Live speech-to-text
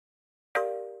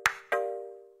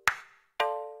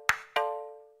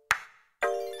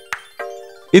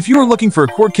If you are looking for a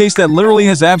court case that literally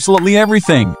has absolutely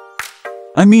everything,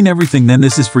 I mean everything, then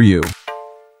this is for you.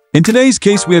 In today's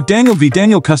case, we have Daniel v.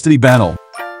 Daniel custody battle.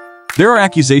 There are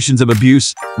accusations of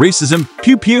abuse, racism,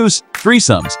 pew-pews,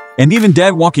 threesomes, and even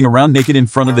dad walking around naked in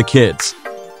front of the kids.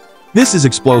 This is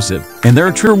explosive, and there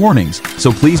are trigger warnings,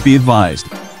 so please be advised.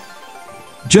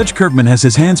 Judge Kirkman has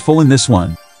his hands full in this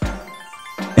one.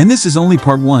 And this is only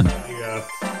part one.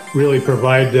 Really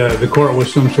provide the court with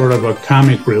some sort of a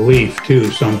comic relief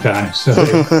too sometimes. So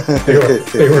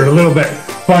they were a little bit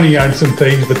funny on some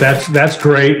things, but that's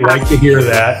great. Like to hear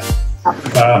that.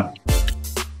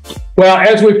 Well,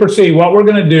 as we proceed, what we're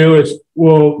going to do is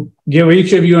we'll give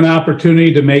each of you an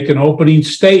opportunity to make an opening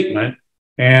statement.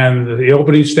 And the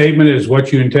opening statement is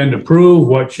what you intend to prove,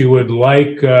 what you would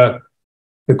like the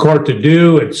court to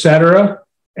do, etc.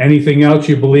 Anything else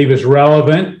you believe is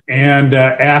relevant. And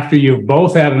after you've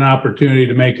both had an opportunity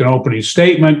to make an opening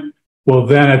statement, well,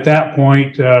 then at that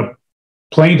point,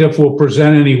 plaintiff will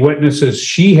present any witnesses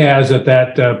she has at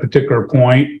that particular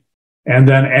point. And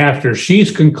then after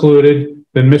she's concluded,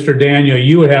 then Mr. Daniel,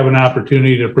 you would have an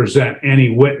opportunity to present any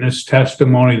witness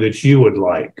testimony that you would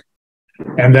like.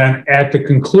 And then at the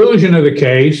conclusion of the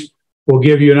case, we'll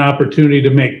give you an opportunity to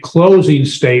make closing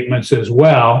statements as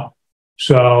well.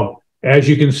 So as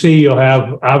you can see, you'll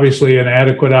have obviously an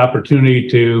adequate opportunity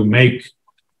to make,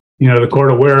 the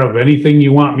court aware of anything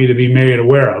you want me to be made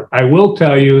aware of. I will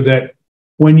tell you that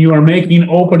when you are making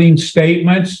opening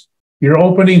statements, your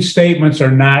opening statements are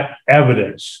not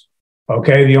evidence.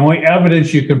 Okay, the only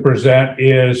evidence you can present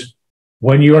is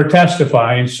when you are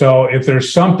testifying. So if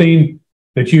there's something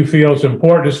that you feel is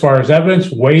important as far as evidence,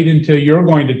 wait until you're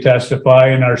going to testify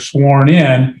and are sworn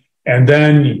in, and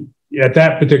then at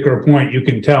that particular point, you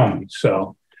can tell me.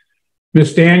 So,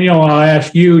 Ms. Daniel, I'll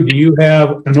ask you, do you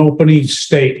have an opening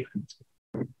statement?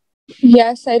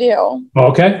 Yes, I do.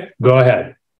 Okay, go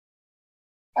ahead.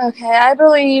 Okay, I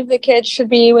believe the kids should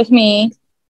be with me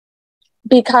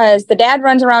because the dad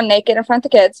runs around naked in front of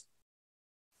the kids.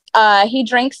 He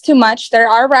drinks too much. There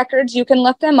are records. You can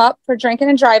look them up for drinking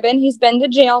and driving. He's been to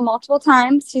jail multiple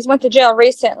times. He's went to jail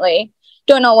recently.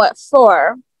 Don't know what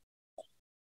for.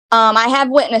 I have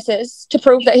witnesses to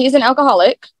prove that he's an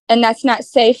alcoholic, and that's not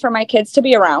safe for my kids to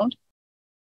be around.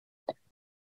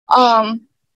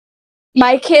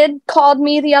 My kid called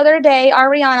me the other day,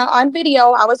 Ariana, on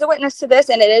video. I was a witness to this,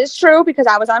 and it is true because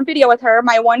I was on video with her.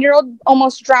 My 1-year-old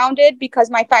almost drowned because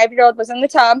my 5-year-old was in the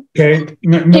tub. Okay,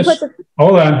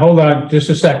 hold on, just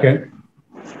a second.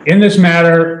 In this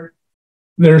matter,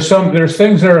 there's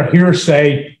things that are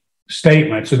hearsay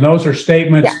statements, and those are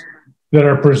statements that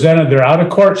are presented. They're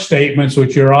out-of-court statements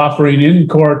which you're offering in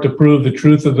court to prove the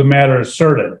truth of the matter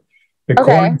asserted. The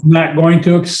court is not going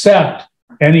to accept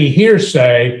any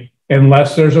hearsay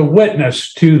unless there's a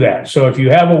witness to that. So if you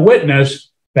have a witness,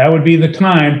 that would be the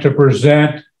time to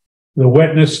present the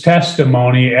witness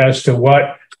testimony as to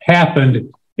what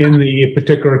happened in the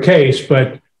particular case.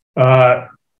 But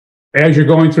as you're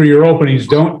going through your openings,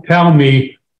 don't tell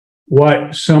me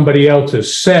what somebody else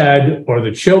has said or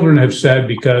the children have said,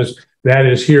 because that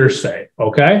is hearsay.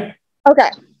 Okay?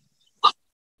 Okay.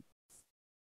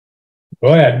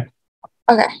 Go ahead.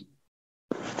 Okay.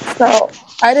 So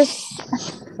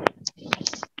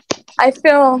I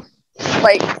feel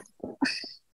like,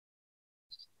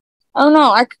 I don't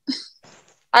know,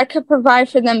 I could provide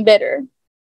for them better.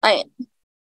 Okay.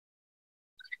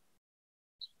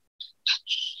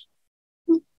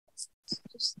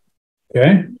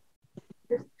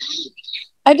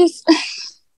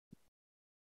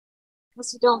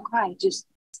 Don't cry.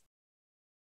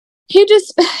 He's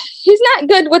not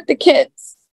good with the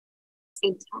kids.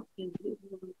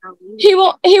 He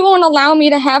won't allow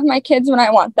me to have my kids when I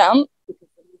want them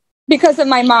because of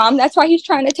my mom. That's why he's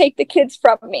trying to take the kids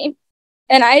from me.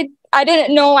 And I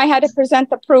didn't know I had to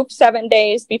present the proof 7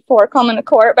 days before coming to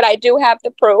court, but I do have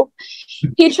the proof.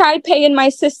 He tried paying my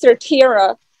sister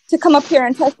Tira to come up here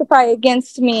and testify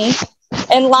against me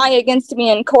and lie against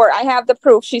me in court. I have the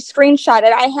proof. She screenshot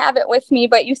it. I have it with me,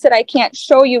 but you said I can't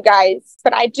show you guys,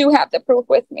 but I do have the proof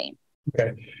with me.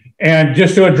 Okay. And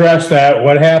just to address that,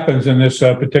 what happens in this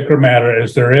particular matter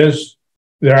is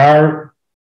there are,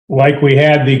 like we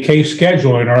had the case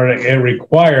scheduling, or it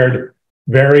required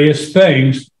various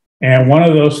things. And one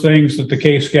of those things that the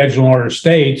case schedule order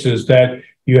states is that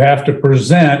you have to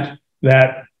present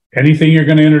that anything you're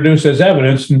going to introduce as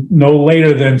evidence no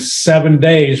later than 7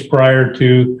 days prior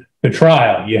to the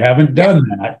trial. You haven't done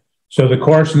that. So the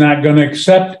court's not going to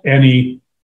accept any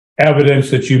evidence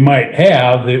that you might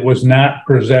have that was not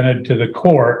presented to the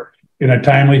court in a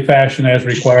timely fashion as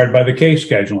required by the case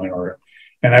scheduling order.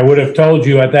 And I would have told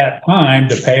you at that time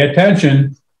to pay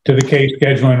attention to the case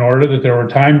scheduling order that there were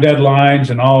time deadlines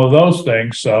and all of those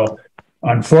things. So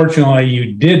unfortunately,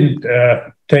 you didn't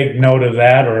take note of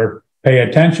that or pay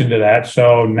attention to that.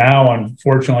 So now,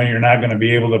 unfortunately, you're not going to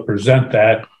be able to present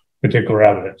that particular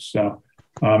evidence. So,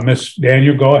 Ms.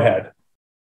 Daniel, go ahead.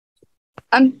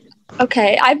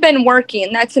 Okay. I've been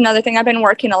working. That's another thing. I've been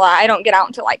working a lot. I don't get out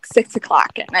until like 6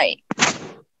 o'clock at night.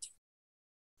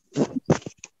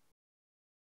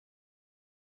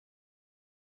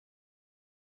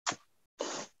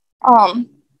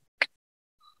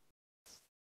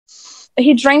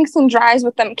 He drinks and drives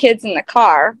with them kids in the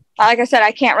car. Like I said,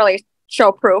 I can't really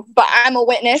show proof, but I'm a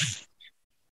witness.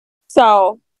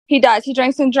 So he does. He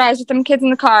drinks and drives with them kids in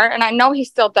the car, and I know he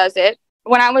still does it.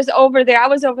 When I was over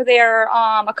there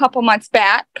a couple months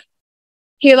back.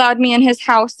 He allowed me in his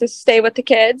house to stay with the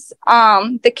kids.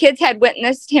 The kids had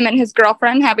witnessed him and his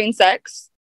girlfriend having sex.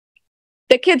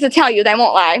 The kids will tell you, they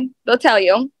won't lie. They'll tell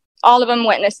you. All of them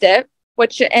witnessed it,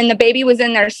 and the baby was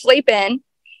in there sleeping,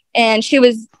 and she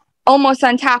was almost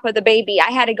on top of the baby.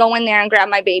 I had to go in there and grab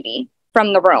my baby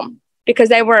from the room because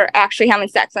they were actually having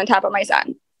sex on top of my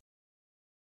son.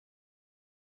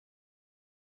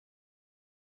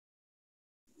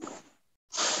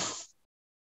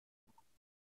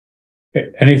 Okay.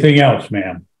 Anything else,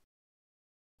 ma'am?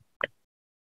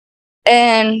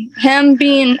 And him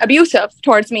being abusive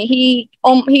towards me. He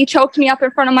choked me up in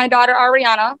front of my daughter,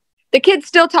 Ariana. The kids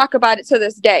still talk about it to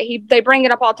this day. They bring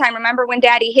it up all the time. Remember when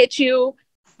daddy hit you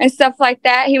and stuff like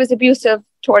that? He was abusive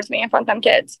towards me in front of them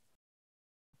kids.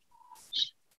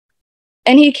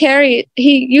 And he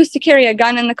used to carry a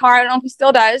gun in the car. I don't know if he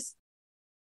still does.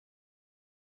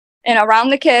 And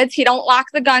around the kids, he don't lock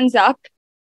the guns up.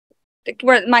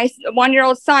 Where my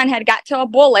 1-year-old son had got to a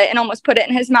bullet and almost put it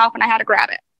in his mouth, and I had to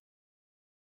grab it.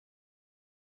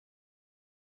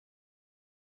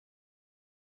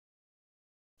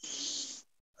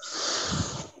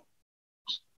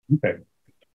 Okay.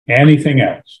 Anything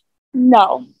else?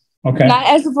 No. Okay. Not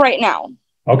as of right now.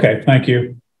 Okay. Thank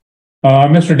you.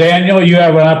 Mr. Daniel, you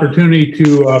have an opportunity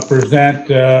to present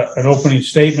an opening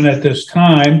statement at this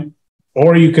time,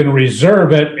 or you can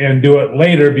reserve it and do it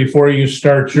later before you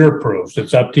start your proofs.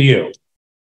 It's up to you.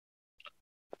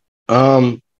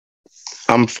 I'm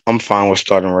fine with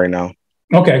starting right now.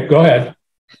 Okay, go ahead.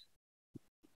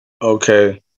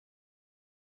 Okay.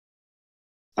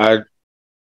 I'm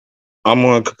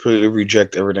going to completely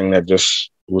reject everything that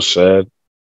just was said.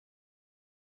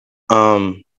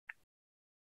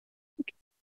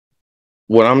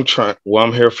 What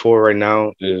I'm here for right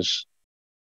now is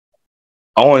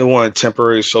I only want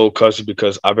temporary sole custody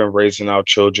because I've been raising our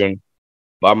children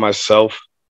by myself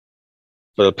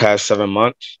for the past 7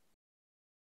 months.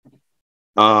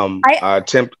 I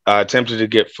attempted to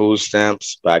get food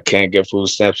stamps, but I can't get food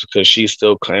stamps because she's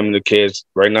still claiming the kids.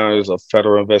 Right now, there's a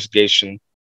federal investigation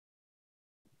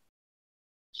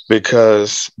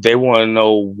because they want to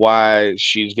know why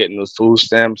she's getting the food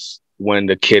stamps when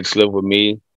the kids live with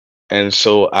me. And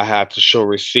so I have to show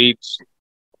receipts.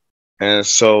 And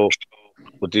so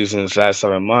with these in the last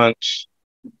 7 months,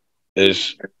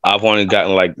 I've only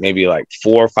gotten maybe 400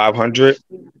 or 500.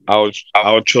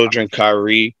 Our children,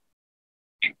 Kyrie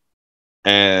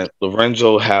and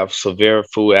Lorenzo, have severe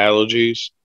food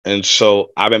allergies. And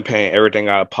so I've been paying everything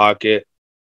out of pocket.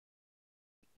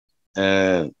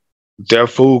 And their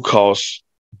food costs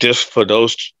just for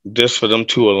them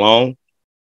two alone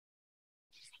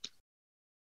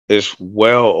is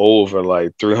well over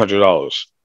 $300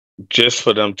 just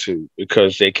for them two,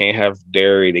 because they can't have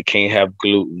dairy, they can't have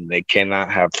gluten, they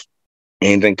cannot have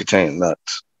anything containing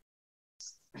nuts.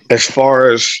 As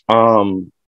far as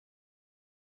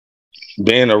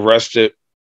being arrested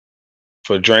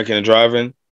for drinking and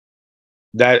driving,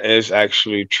 that is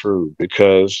actually true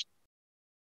because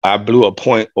I blew a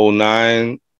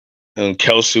 .09 and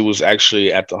Kelsey was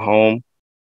actually at the home.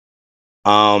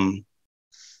 I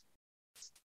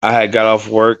had got off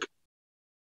work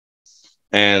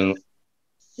and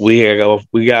we got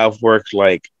off work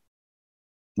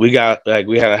we had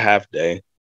a half day,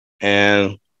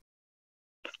 and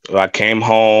I came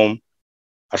home.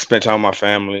 I spent time with my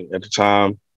family at the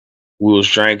time. We was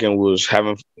drinking, we was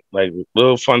having a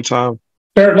little fun time.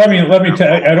 Sir, let me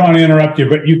tell you, I don't want to interrupt you,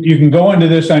 but you can go into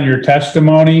this on your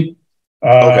testimony.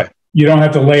 Okay. You don't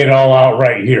have to lay it all out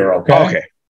right here, okay?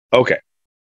 Okay.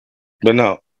 But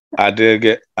no, I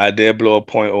did blow a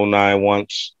 .09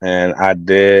 once, and I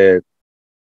did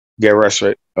get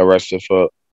arrested for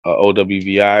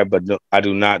OWVI, but no, I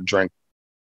do not drink,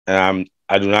 and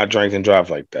I do not drink and drive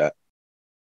like that.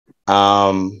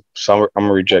 So I'm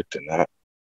rejecting that.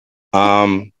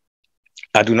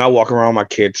 I do not walk around my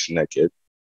kids naked.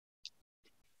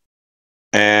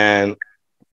 and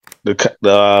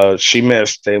she made a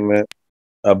statement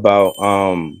about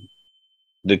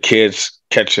the kids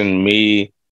catching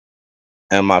me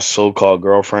and my so-called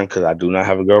girlfriend, because I do not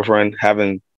have a girlfriend,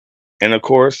 having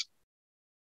intercourse.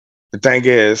 The thing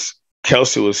is,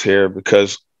 Kelsey was here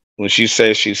because when she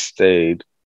said she stayed,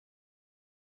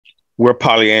 we're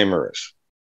polyamorous.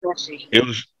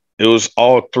 It was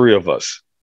all three of us,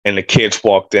 and the kids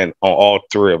walked in on all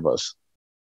three of us.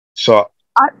 So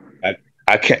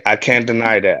I can't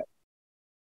deny that.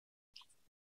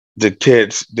 The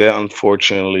kids, they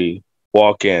unfortunately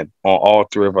walk in on all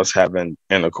three of us having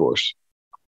intercourse.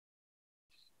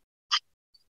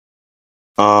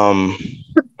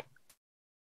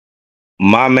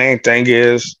 My main thing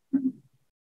is,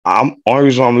 only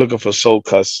reason I'm looking for sole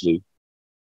custody.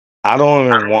 I don't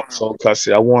even want sole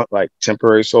custody. I want like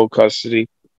temporary sole custody.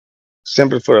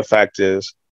 Simply for the fact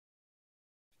is,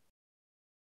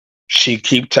 she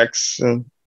keep texting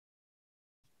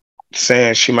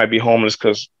saying she might be homeless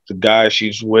because the guy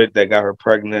she's with that got her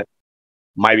pregnant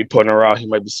might be putting her out. He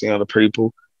might be seeing other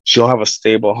people. She don't have a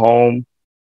stable home.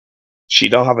 She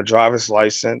don't have a driver's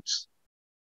license.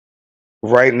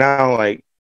 Right now, like,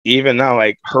 even now,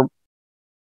 like,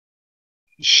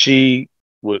 she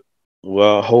would,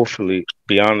 well, hopefully,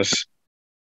 be honest,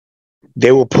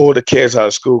 they will pull the kids out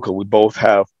of school because we both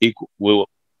have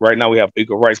right now we have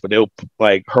equal rights, but they'll,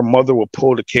 like, her mother will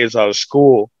pull the kids out of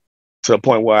school to the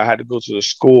point where I had to go to the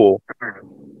school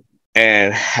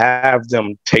and have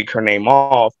them take her name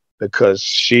off because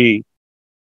she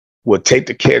would take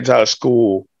the kids out of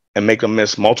school and make them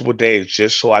miss multiple days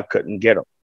just so I couldn't get them.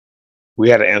 We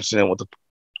had an incident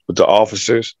with the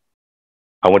officers.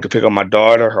 I went to pick up my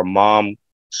daughter. Her mom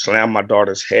slammed my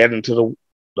daughter's head into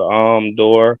the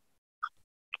door.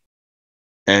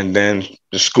 And then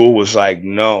the school was like,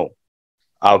 no,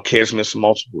 our kids miss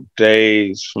multiple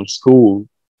days from school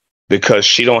because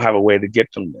she don't have a way to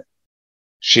get them there.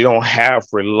 She don't have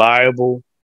reliable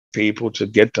people to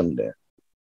get them there.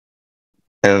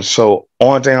 And so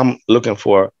only thing I'm looking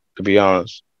for, to be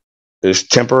honest, is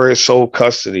temporary sole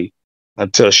custody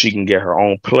until she can get her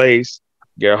own place,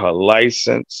 get her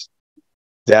license.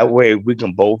 That way we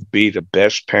can both be the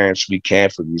best parents we can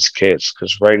for these kids.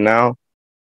 Because right now,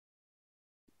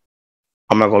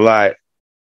 I'm not gonna lie,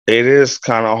 it is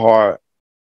kind of hard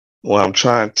when I'm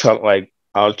trying to tell, like,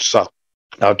 our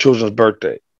children's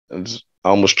birthday. I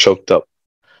almost choked up.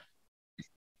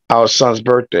 Our son's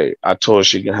birthday. I told her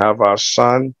she can have our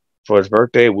son for his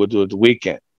birthday. We'll do it the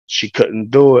weekend. She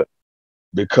couldn't do it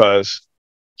because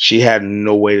she had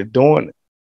no way of doing it.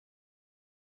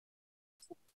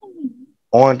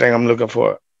 Only thing I'm looking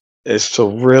for is to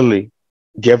really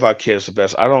give our kids the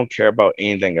best. I don't care about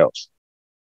anything else.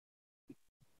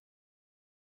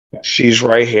 She's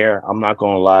right here. I'm not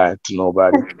going to lie to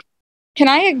nobody. Can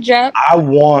I object?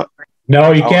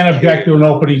 No, you can't object to an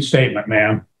opening statement,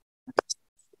 ma'am.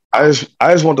 I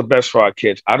just want the best for our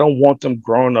kids. I don't want them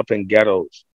growing up in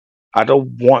ghettos. I don't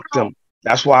want them.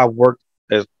 That's why I work.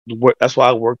 That's why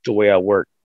I work the way I work.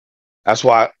 That's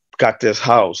why I got this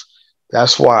house.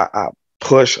 That's why I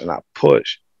push and I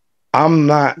push. I'm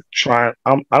not trying.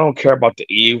 I don't care about the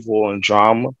evil and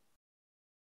drama.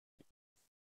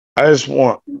 I just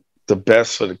want the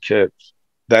best for the kids.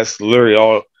 That's literally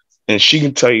all. And she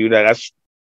can tell you that. That's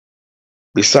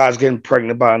besides getting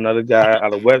pregnant by another guy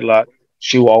out of wedlock.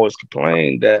 She will always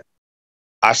complain that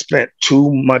I spent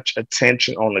too much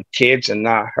attention on the kids and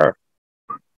not her.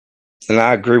 And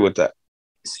I agree with that.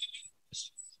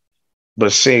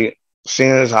 But seeing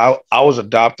as I was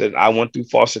adopted, I went through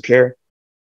foster care,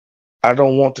 I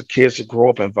don't want the kids to grow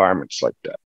up in environments like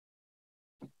that.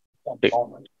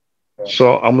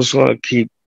 So I'm just going to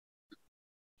keep.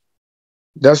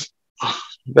 That's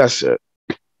it.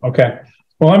 Okay.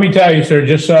 Well, let me tell you, sir,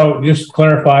 just to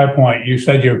clarify a point, you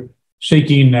said you're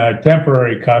seeking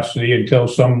temporary custody until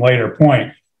some later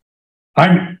point.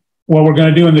 What we're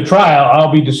going to do in the trial,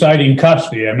 I'll be deciding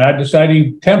custody. I'm not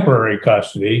deciding temporary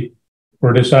custody.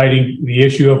 We're deciding the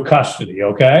issue of custody,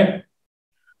 okay?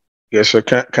 Yes, sir.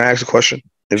 Can I ask a question?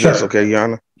 If that's okay, Your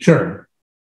Honor? Sure.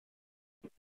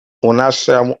 When I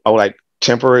say I like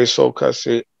temporary sole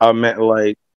custody, I meant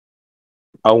like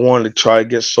I wanted to try to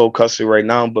get sole custody right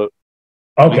now, but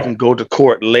we can go to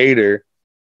court later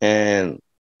and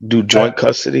do joint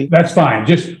custody. That's fine.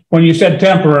 Just when you said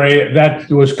temporary, that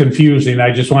was confusing.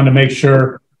 I just wanted to make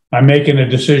sure I'm making a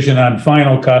decision on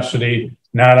final custody,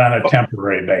 not on a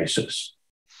temporary basis.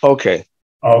 Okay.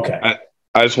 Okay.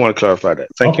 I just want to clarify that.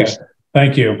 Thank you.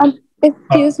 Thank you.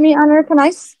 Excuse me, Honor. Can I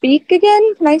speak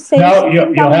again? Can I say something?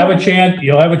 You'll have a chance.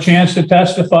 You'll have a chance to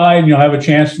testify, and you'll have a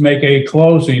chance to make a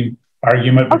closing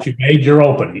argument. But you made your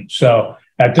opening, so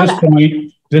At this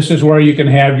point, this is where you can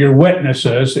have your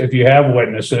witnesses, if you have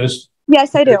witnesses,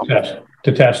 Yes, I do.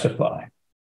 to testify.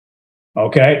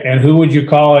 Okay, and who would you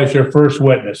call as your first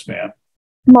witness, ma'am?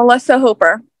 Melissa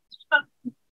Hooper.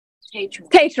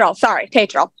 Tatro, sorry,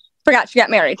 Tatro. Forgot she got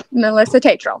married. Melissa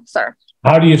Tatro, sir.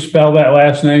 How do you spell that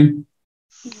last name?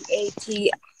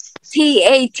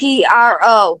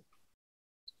 Tatro.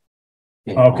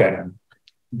 Okay.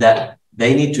 That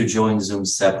they need to join Zoom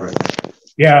separate.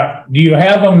 Yeah, do you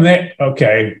have them there?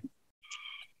 Okay.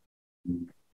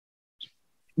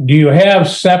 Do you have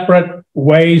separate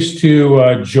ways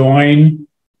to join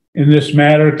in this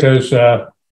matter? Because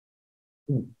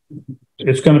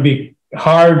it's going to be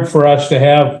hard for us to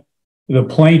have the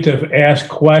plaintiff ask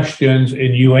questions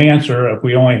and you answer if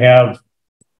we only have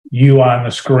you on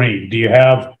the screen. Do you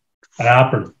have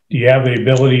do you have the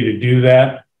ability to do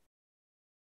that?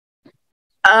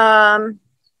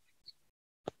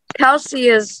 Kelsey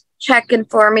is checking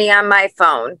for me on my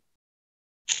phone.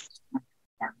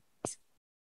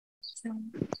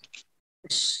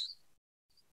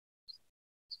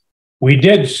 We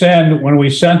did send, when we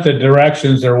sent the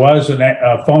directions, there was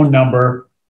a phone number.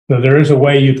 So there is a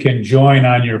way you can join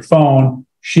on your phone.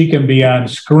 She can be on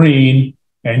screen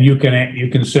and you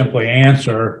can simply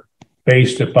answer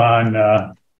based upon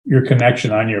your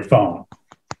connection on your phone.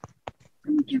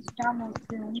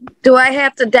 Do I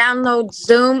have to download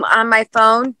Zoom on my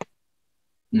phone?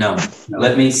 No.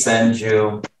 Let me send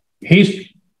you.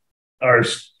 Our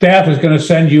staff is going to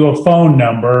send you a phone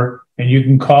number and you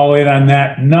can call in on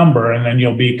that number and then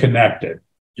you'll be connected.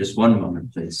 Just one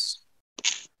moment, please.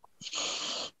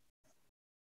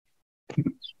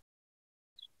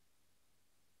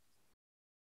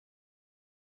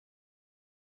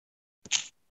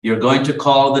 You're going to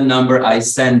call the number I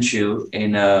sent you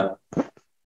in a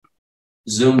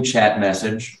Zoom chat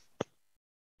message.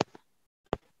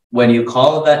 When you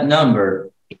call that number,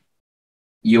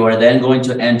 you are then going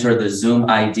to enter the Zoom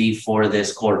ID for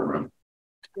this courtroom.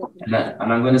 And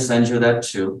I'm going to send you that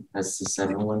too. That's the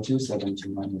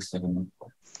 712-729-714.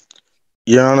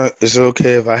 Your Honor, is it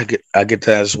okay if I get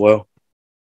that as well?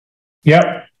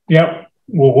 Yep.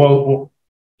 We'll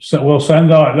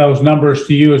send those numbers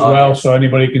to you as well, so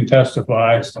anybody can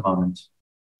testify. Just a moment.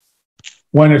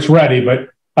 When it's ready, but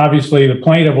obviously the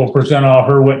plaintiff will present all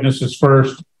her witnesses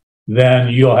first, then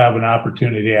you'll have an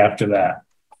opportunity after that.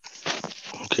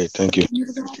 Okay, thank you.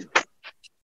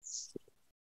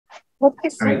 What's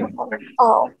this?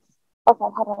 Oh, okay,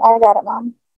 hold on. I got it,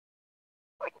 Mom.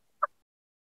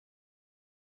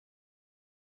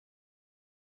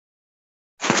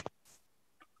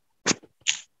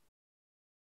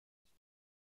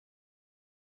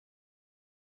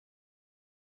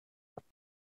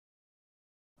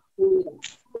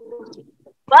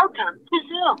 Welcome to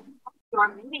Zoom. Your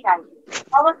meeting ID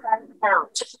followed by the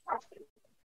pound.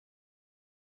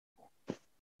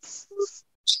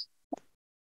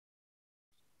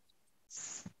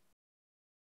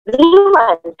 Zoom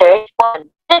enters 1.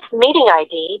 This meeting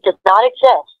ID does not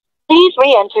exist. Please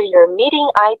re-enter your meeting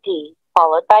ID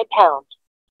followed by pound.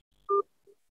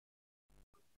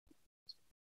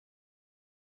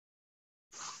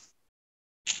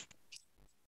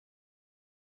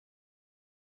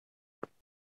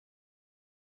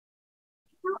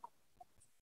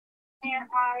 There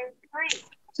are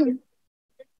 3.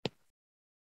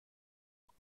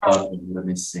 Let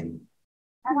me see.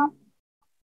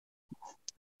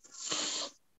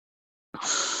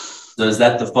 So is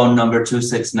that the phone number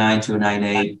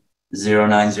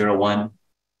 269-298-0901?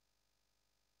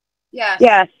 Yes.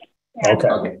 Yes.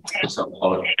 Okay. So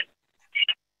hold on.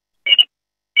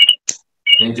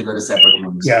 You need to go to separate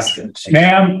rooms. Yeah.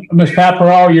 Ma'am, Ms.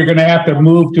 Paparel, you're going to have to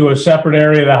move to a separate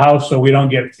area of the house so we don't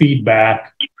get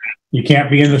feedback. You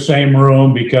can't be in the same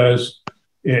room because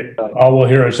all we'll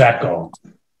hear is echo.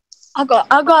 I'll go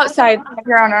outside,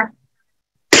 Your Honor.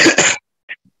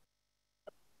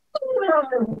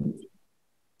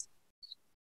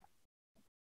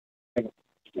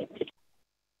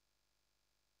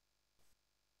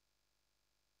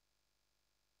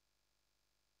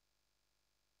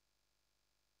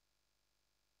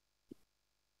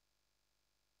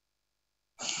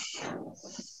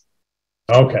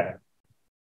 Okay.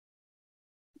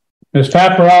 Ms.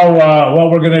 Paparel,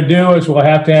 what we're going to do is we'll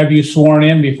have to have you sworn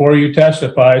in before you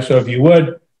testify. So if you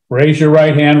would, raise your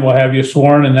right hand, we'll have you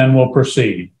sworn, and then we'll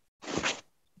proceed.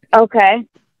 Okay.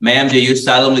 Ma'am, do you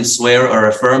solemnly swear or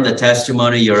affirm the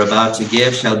testimony you're about to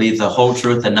give shall be the whole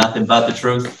truth and nothing but the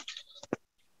truth?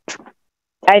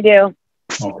 I do.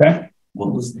 Okay.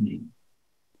 What was the name?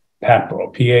 Paparel,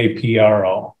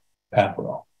 P-A-P-R-O,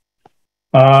 Paparel.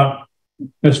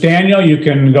 Ms. Daniel, you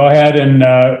can go ahead and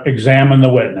examine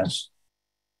the witness.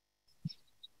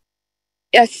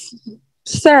 Yes,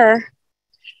 sir.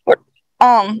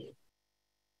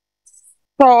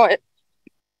 So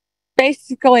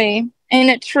basically, ain't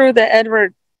it true that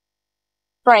Edward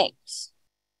drinks?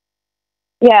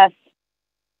 Yes.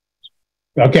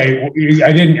 Okay,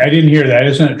 I didn't hear that.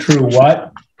 Isn't it true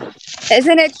what?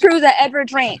 Isn't it true that Edward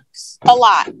drinks a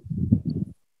lot?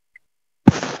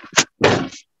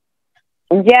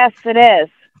 Yes, it is.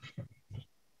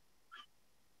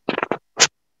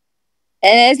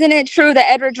 And isn't it true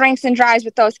that Edward drinks and drives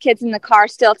with those kids in the car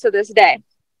still to this day?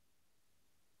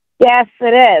 Yes,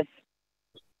 it is.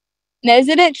 And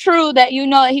isn't it true that you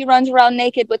know that he runs around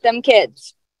naked with them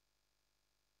kids?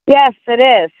 Yes, it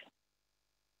is.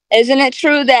 Isn't it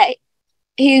true that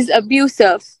he's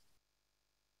abusive?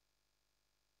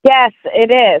 Yes,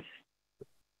 it is.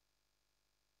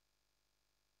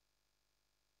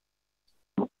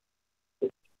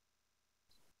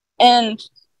 And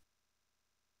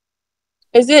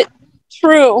is it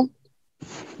true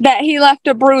that he left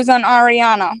a bruise on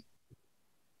Ariana?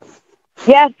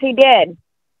 Yes, he did.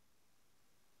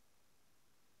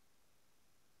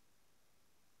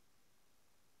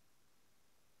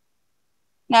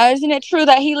 Now, isn't it true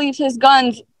that he leaves his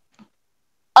guns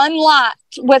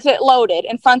unlocked with it loaded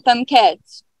in front of them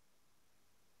kids?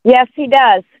 Yes, he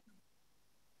does.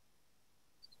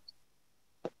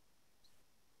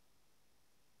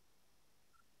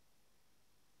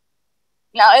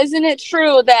 Now, isn't it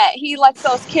true that he lets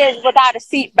those kids without a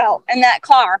seatbelt in that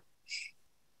car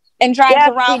and drives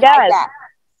around like that?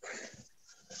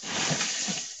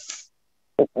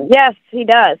 Yes, he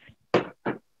does.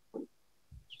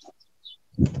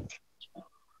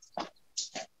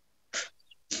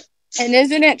 And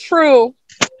isn't it true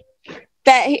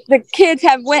that the kids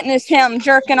have witnessed him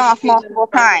jerking off multiple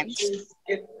times?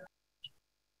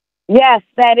 Yes,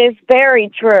 that is very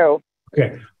true.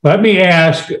 Okay, let me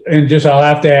ask, and just I'll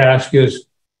have to ask, is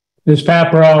Ms.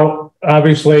 Paparo,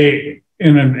 obviously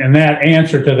in that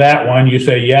answer to that one, you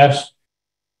say yes.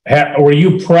 Were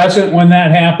you present when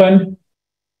that happened?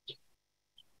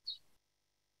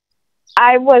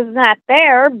 I was not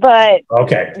there, but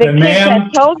okay. The kids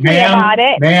had told me about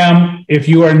it. Ma'am, if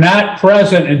you are not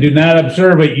present and do not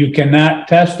observe it, you cannot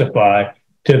testify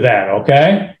to that,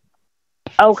 okay?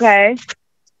 Okay.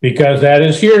 Because that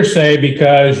is hearsay,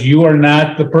 because you are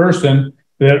not the person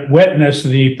that witnessed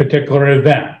the particular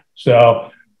event.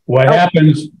 So what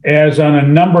happens, as on a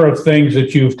number of things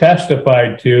that you've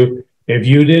testified to, if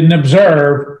you didn't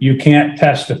observe, you can't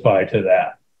testify to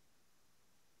that.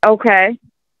 Okay.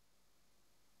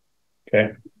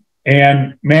 Okay.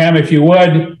 And ma'am, if you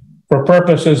would, for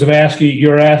purposes of asking,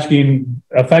 you're asking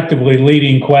effectively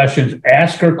leading questions,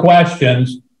 ask her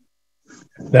questions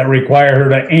that require her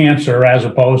to answer as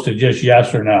opposed to just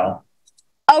yes or no.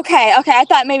 Okay. I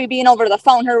thought maybe being over the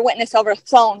phone, her witness over the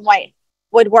phone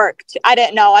would work. I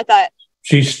didn't know. I thought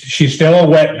she's still a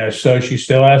witness, so she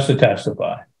still has to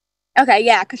testify. Okay,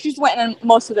 yeah, because she's witnessing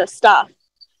most of this stuff.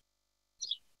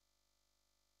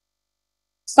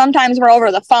 Sometimes we're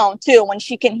over the phone too when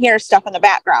she can hear stuff in the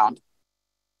background.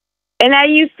 And I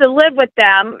used to live with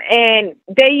them, and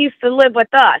they used to live with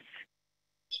us.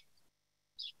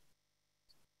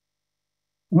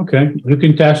 Okay, you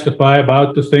can testify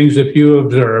about the things that you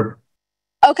observed.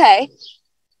 Okay.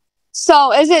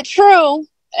 So is it true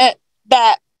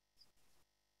that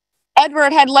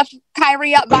Edward had left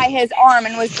Kyrie up by his arm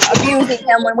and was abusing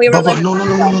him when we were living?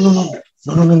 No.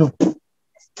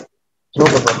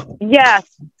 Yes.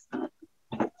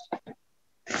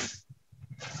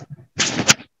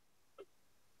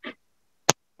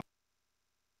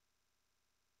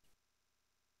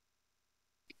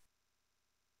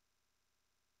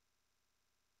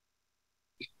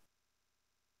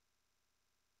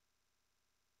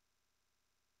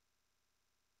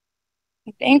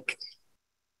 I think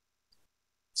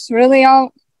it's really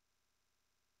all.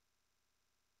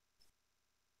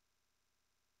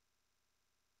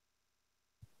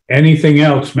 Anything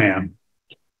else, ma'am?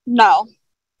 No.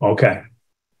 Okay.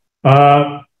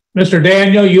 Mr.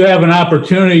 Daniel, you have an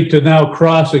opportunity to now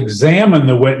cross-examine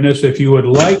the witness if you would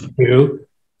like to.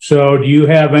 So do you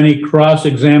have any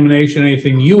cross-examination,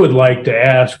 anything you would like to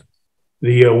ask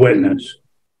the witness?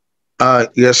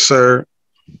 Yes, sir.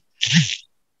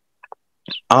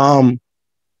 I'm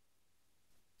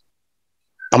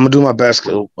gonna do my best.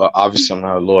 Obviously, I'm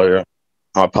not a lawyer.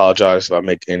 I apologize if I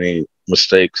make any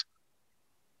mistakes.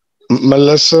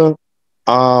 Melissa,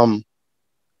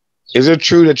 is it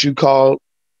true that you called,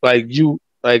 I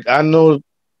know,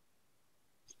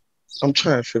 I'm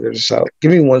trying to figure this out.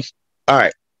 Give me one. All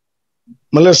right.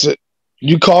 Melissa,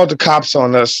 you called the cops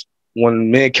on us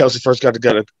when me and Kelsey first got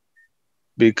together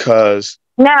because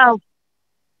No.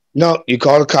 you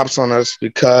called the cops on us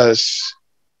because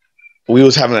we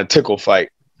was having a tickle fight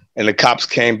and the cops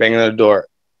came banging on the door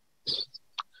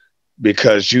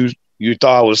because you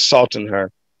thought I was assaulting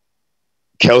her.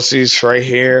 Kelsey's right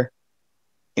here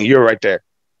and you're right there.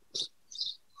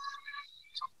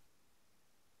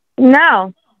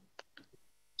 No.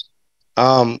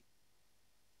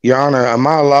 Your Honor, am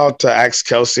I allowed to ask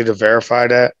Kelsey to verify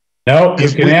that? No, you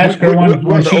can ask her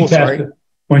when she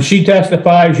when she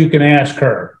testifies. You can ask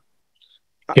her.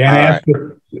 Can't ask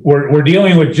her. We're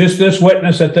dealing with just this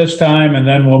witness at this time, and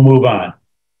then we'll move on.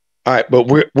 All right, but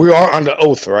we are under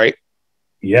oath, right?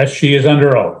 Yes, she is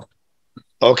under oath.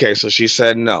 Okay, so she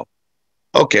said no.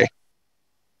 Okay.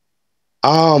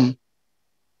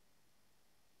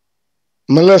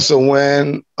 Melissa,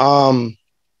 when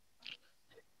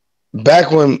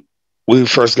back when we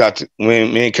first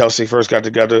when me and Kelsey first got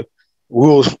together,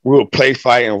 we would play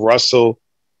fight and wrestle.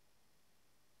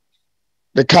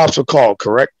 The cops were called,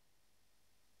 correct?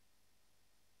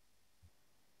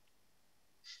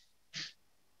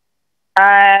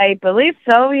 I believe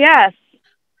so, yes.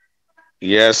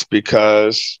 Yes,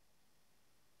 because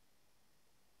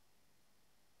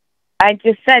I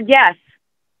just said yes.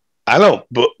 I know,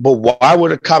 but why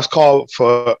would the cops call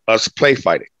for us play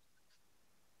fighting?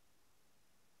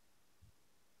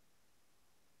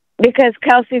 Because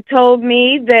Kelsey told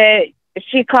me that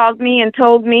she called me and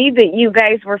told me that you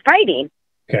guys were fighting.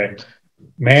 Okay.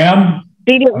 Ma'am?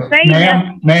 She didn't say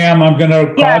that. Ma'am, I'm going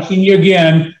to caution you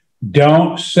again.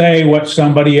 Don't say what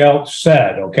somebody else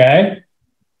said, okay?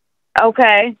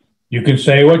 Okay. You can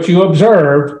say what you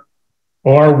observed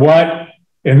or what,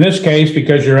 in this case,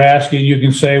 because you're asking, you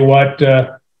can say what,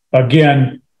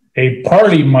 again, a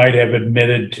party might have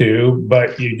admitted to,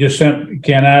 but you just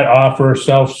cannot offer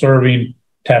self-serving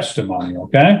testimony,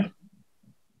 okay?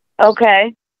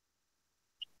 Okay.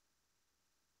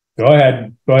 Go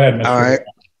ahead, Mr. All right.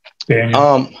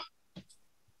 Daniel.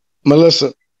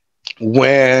 Melissa,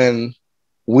 when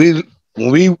we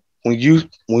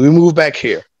moved back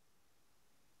here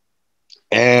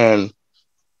and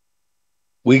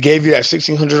we gave you that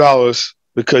 $1,600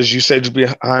 because you said you'd be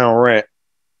high on rent,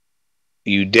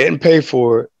 you didn't pay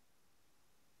for it.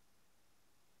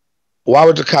 Why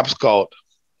were the cops called?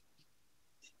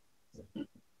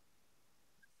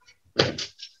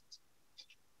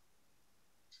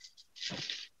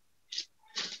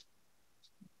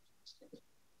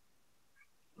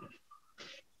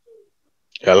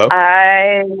 Hello?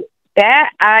 I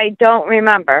don't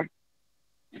remember.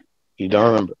 You don't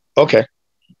remember? Okay,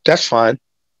 that's fine.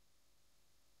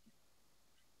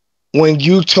 When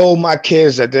you told my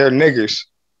kids that they're niggers,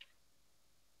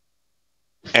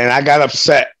 and I got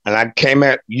upset, and I came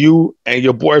at you and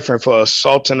your boyfriend for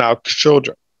assaulting our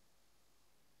children,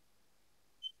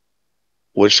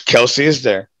 which Kelsey is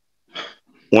there.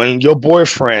 When your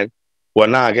boyfriend, well,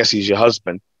 now I guess he's your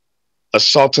husband,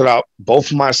 assaulted out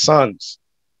both my sons,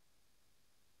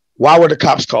 why were the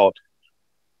cops called?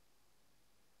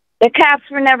 The cops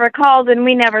were never called, and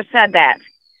we never said that.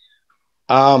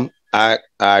 I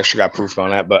actually got proof on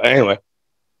that, but anyway,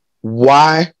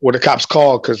 why were the cops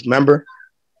called? Because remember,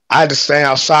 I had to stand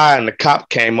outside, and the cop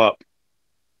came up,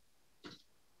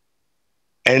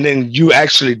 and then you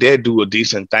actually did do a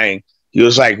decent thing. He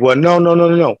was like, "Well,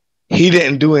 no, he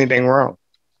didn't do anything wrong."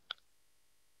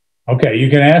 Okay, you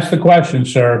can ask the question,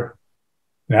 sir.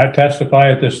 Not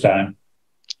testify at this time.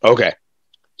 Okay.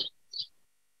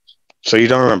 So you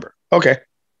don't remember. Okay.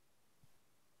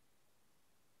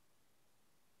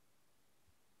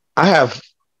 I have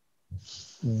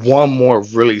one more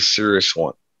really serious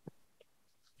one.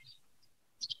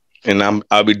 And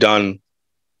I'll be done.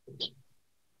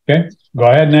 Okay. Go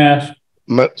ahead and ask.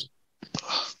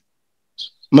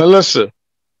 Melissa,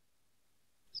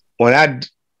 when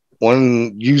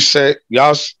you said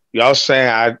y'all saying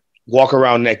I walk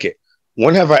around naked,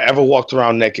 when have I ever walked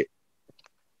around naked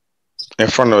in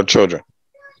front of the children?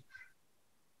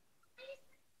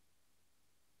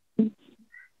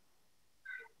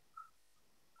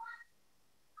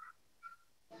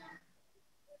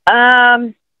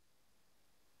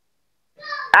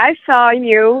 I saw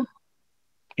you.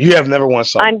 You have never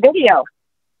once saw on video.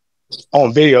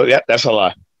 On video, yeah, that's a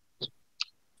lie.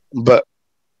 But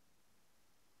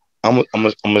I'm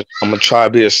gonna try to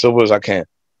be as civil as I can.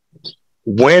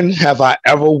 When have I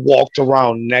ever walked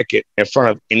around naked in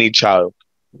front of any child?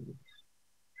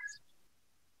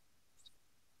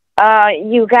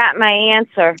 You got my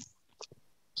answer.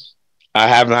 I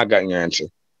have not gotten your answer.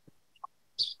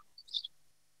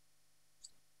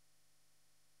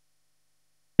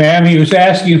 Ma'am, he was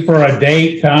asking for a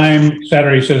date, time, et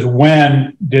cetera. He says,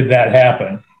 when did that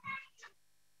happen?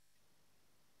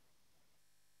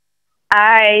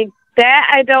 I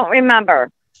don't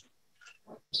remember.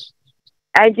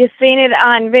 I just seen it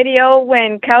on video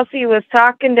when Kelsey was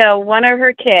talking to one of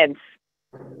her kids.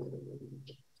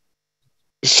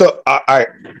 So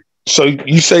so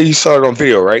you say you saw it on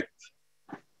video, right?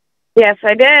 Yes,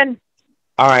 I did.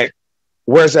 All right.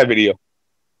 Where's that video?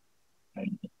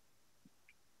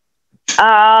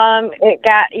 It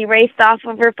got erased off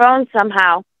of her phone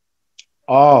somehow.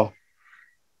 Oh.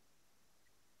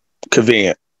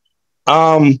 Convenient.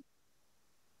 Are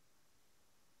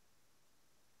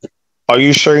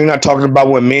you sure you're not talking about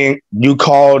when you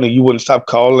called and you wouldn't stop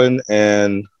calling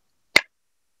and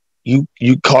you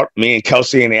caught me and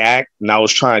Kelsey in the act and I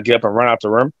was trying to get up and run out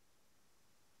the room?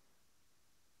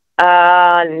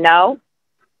 No.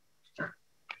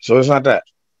 So it's not that.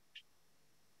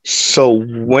 So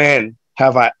when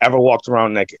have I ever walked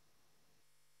around naked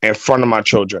in front of my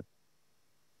children?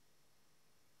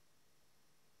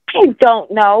 I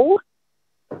don't know.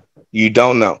 You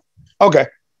don't know. Okay.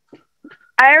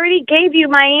 I already gave you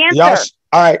my answer.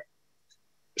 All right.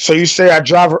 So you say I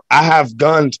have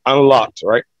guns unlocked,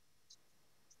 right?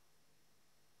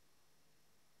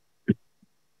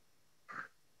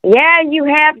 Yeah, you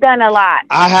have done a lot.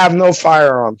 I have no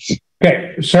firearms.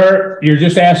 Okay, sir, you're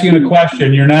just asking a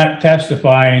question. You're not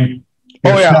testifying.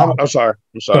 Oh yeah, I'm sorry.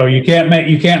 So you can't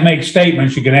make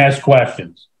statements. You can ask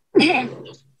questions.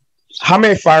 How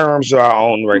many firearms do I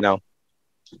own right now?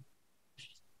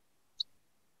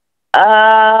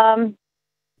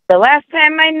 The last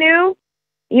time I knew,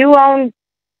 you owned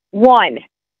one.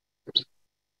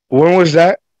 When was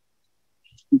that?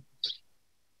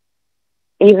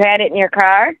 You had it in your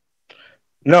car?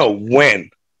 No, when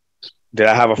did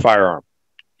I have a firearm?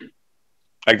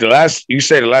 Like you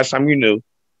say the last time you knew.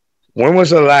 When was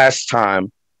the last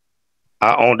time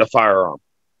I owned a firearm?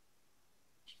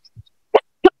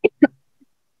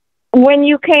 When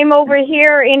you came over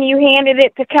here and you handed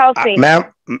it to Kelsey.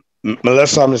 Ma'am,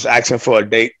 Melissa, I'm just asking for a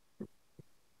date.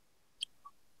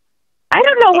 I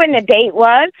don't know when the date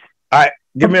was. All right,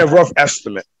 give me a rough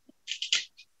estimate.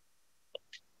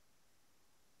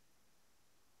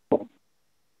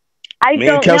 Me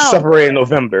and Kelsey separated in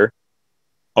November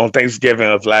on Thanksgiving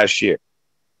of last year.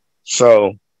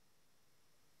 So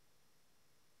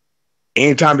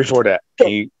anytime before that,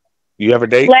 you have a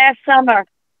date? Last summer.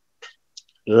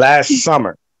 Last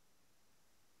summer.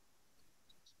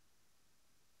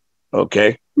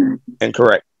 Okay.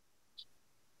 Incorrect.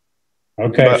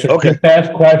 Okay. So just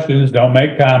ask questions. Don't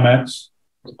make comments.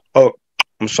 Oh,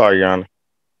 I'm sorry, Your Honor.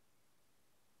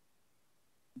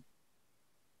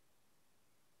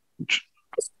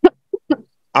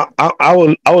 I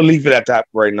will leave it at that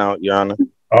right now, Your Honor.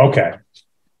 Okay.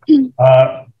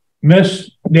 Miss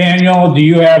Daniel, do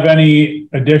you have any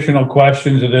additional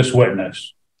questions of this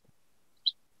witness?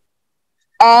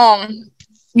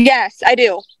 Yes, I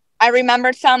do. I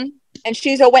remembered some, and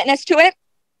she's a witness to it.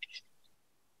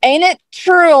 Ain't it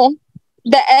true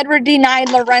that Edward denied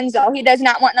Lorenzo? He does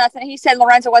not want nothing. He said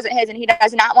Lorenzo wasn't his, and he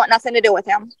does not want nothing to do with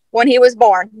him when he was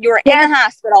born. You were in the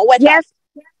hospital with us.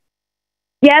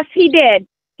 Yes, he did.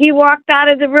 He walked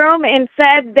out of the room and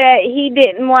said that he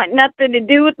didn't want nothing to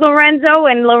do with Lorenzo,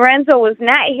 and Lorenzo was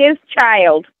not his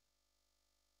child.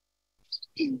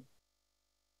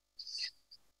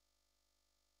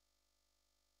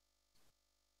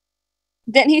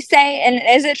 Didn't he say, and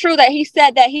is it true that he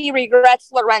said that he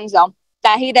regrets Lorenzo?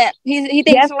 That he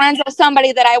thinks Lorenzo is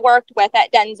somebody that I worked with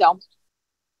at Denso?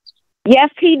 Yes,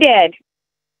 he did.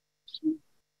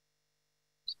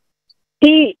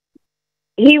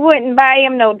 He wouldn't buy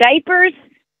him no diapers,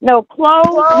 no clothes,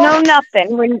 no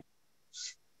nothing.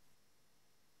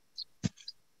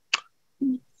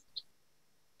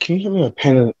 Can you give me a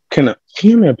pen? Can you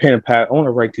give me a pen and pad? I want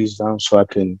to write these down so I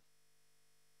can.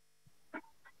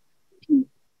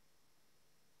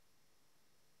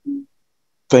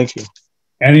 Thank you.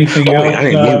 Anything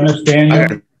else, Miss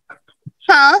Daniel?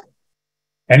 Huh?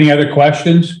 Any other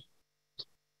questions?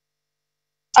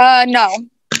 No.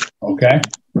 Okay.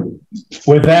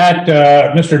 With that,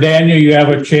 Mr. Daniel, you have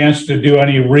a chance to do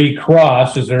any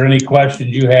recross. Is there any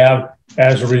questions you have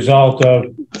as a result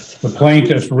of the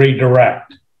plaintiff's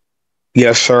redirect?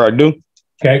 Yes, sir, I do.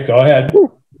 Okay, go ahead.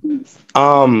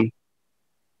 I'm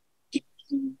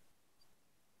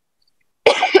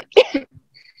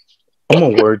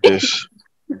gonna word this.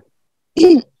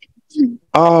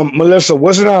 Melissa,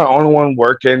 wasn't I the only one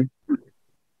working?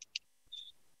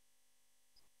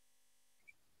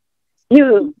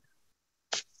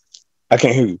 I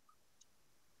can't hear you.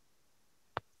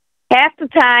 Half the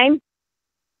time.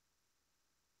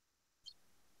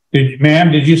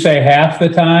 Ma'am, did you say half the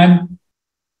time?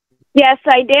 Yes,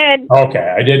 I did.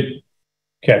 Okay, I did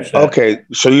catch that. Okay,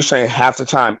 so you're saying half the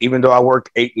time, even though I worked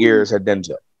 8 years at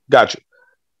Denzel. Got you.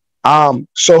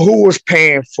 So who was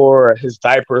paying for his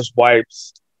diapers,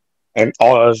 wipes, and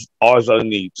all his other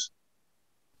needs?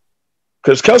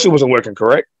 Because Kelsey wasn't working,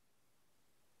 correct?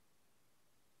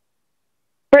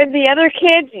 For the other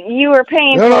kids, you were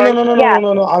paying No, for.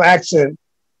 No. I'm asking,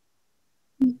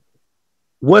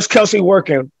 was Kelsey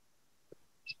working?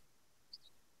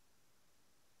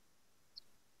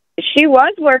 She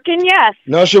was working, yes.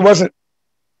 No, she wasn't.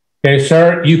 Okay,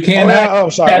 sir, you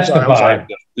cannot testify.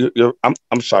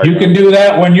 I'm sorry. You can do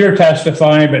that when you're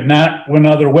testifying, but not when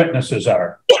other witnesses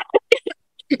are.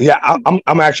 Yeah,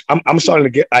 I'm starting to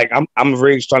get like I'm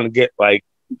really starting to get like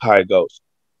how it goes.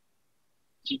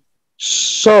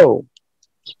 So,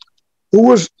 who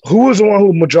was the one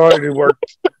who majority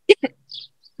worked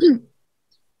in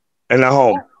the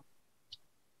home?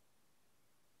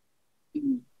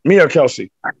 Me or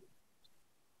Kelsey?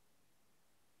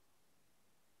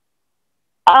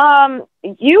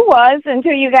 You was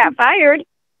until you got fired.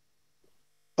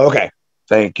 Okay,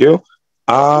 thank you.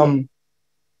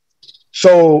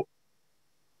 So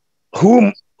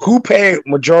who paid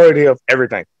majority of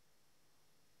everything?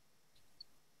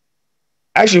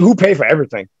 Actually, who paid for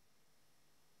everything?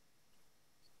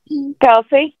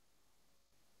 Kelsey.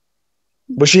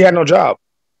 But she had no job.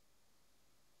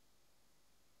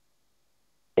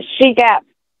 She got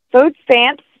food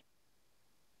stamps.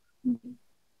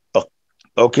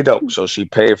 Okie doke. So she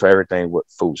paid for everything with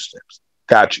food stamps.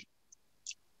 Got you.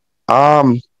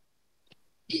 I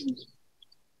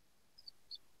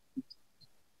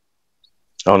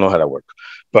don't know how that works.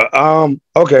 But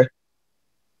okay.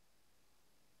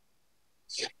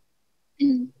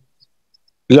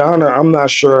 Your Honor, I'm not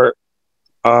sure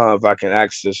if I can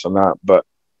ask this or not, but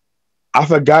I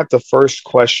forgot the first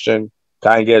question.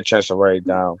 I didn't get a chance to write it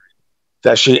down.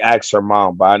 That she asked her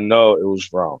mom, but I know it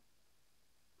was wrong.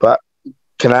 But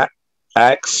can I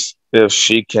ask if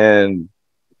she can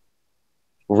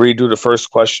redo the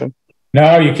first question?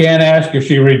 No, you can't ask if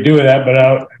she redo that,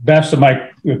 but best of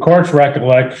the court's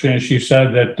recollection, she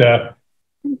said that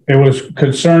it was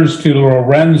concerns to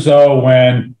Lorenzo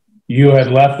when you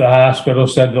had left the hospital,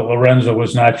 said that Lorenzo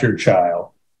was not your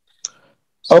child.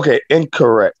 Okay,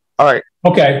 incorrect. All right.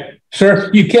 Okay, sir,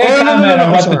 you can't comment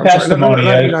on what the testimony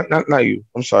is. Not you.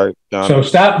 I'm sorry, John. So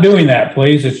stop doing that,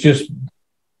 please. It's just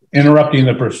interrupting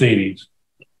the proceedings.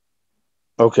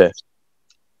 Okay.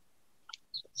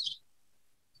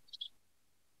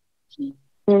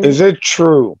 Is it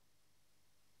true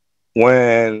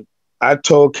when I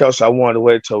told Kelsey I wanted to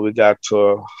wait till we got to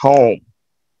her home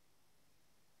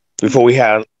before we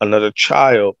had another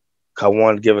child, I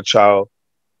wanted to give a child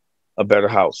a better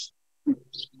house?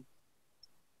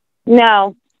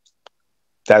 No.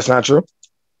 That's not true?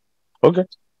 Okay.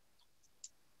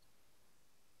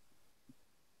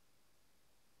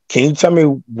 Can you tell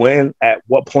me at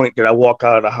what point did I walk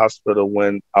out of the hospital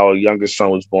when our youngest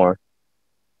son was born?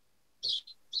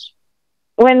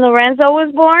 When Lorenzo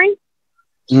was born?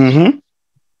 Mm-hmm.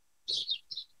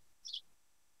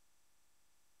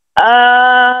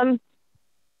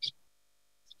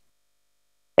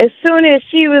 As soon as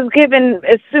she was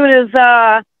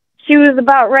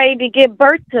about ready to give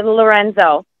birth to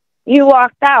Lorenzo, you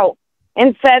walked out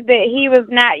and said that he was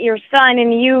not your son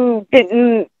and you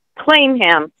didn't claim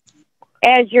him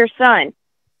as your son.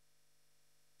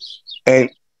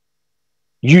 And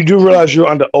you do realize you're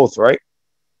under oath, right?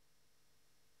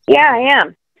 Yeah, I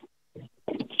am.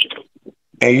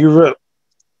 And you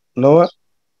know what?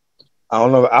 I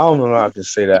don't know how I can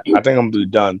say that. I think I'm gonna be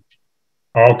done.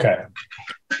 Okay.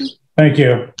 Thank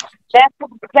you. That's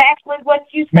exactly what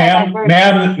you said.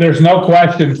 Ma'am, there's no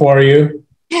question for you.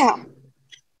 Yeah.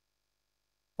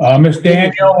 Miss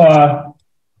Daniel,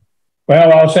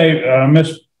 well, I'll say,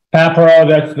 Miss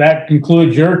Paparo, that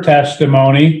concludes your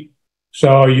testimony.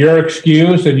 So you're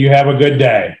excused and you have a good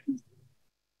day.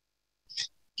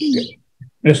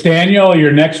 Miss Daniel,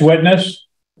 your next witness.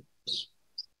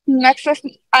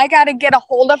 I got to get a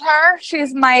hold of her.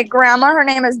 She's my grandma. Her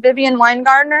name is Vivian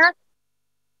Weingartner.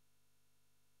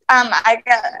 I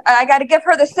got to give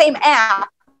her the same app,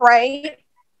 right?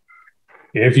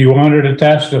 If you want her to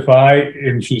testify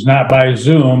and she's not by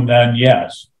Zoom, then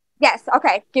yes. Yes.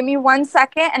 Okay. Give me 1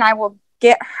 second and I will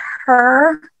get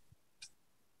her.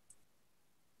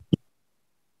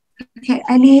 Okay.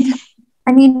 I need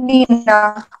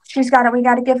Nina. We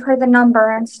got to give her the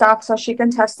number and stuff so she can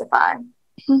testify.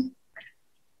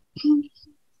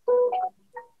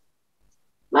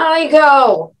 Molly,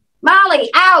 go. Molly,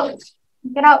 out.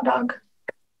 Get out, dog.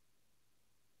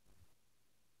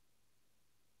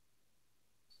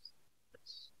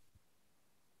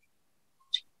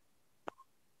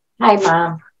 Hi,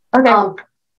 Mom. Okay.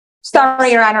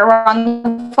 Sorry, Your Honor. We're on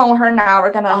the phone with her now.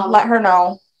 We're gonna let her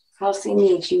know. Kelsey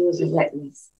needs you as a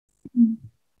witness.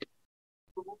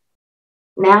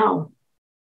 Now.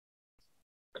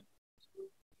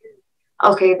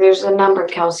 Okay, there's a number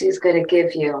Kelsey's gonna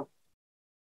give you.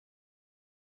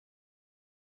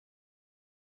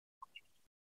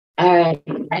 All right.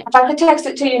 If I could text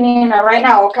it to you, Nina, right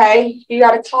now, okay? You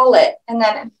gotta call it and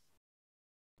then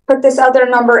put this other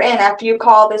number in after you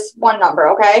call this one number,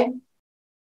 okay?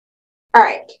 All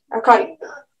right, I'll call you.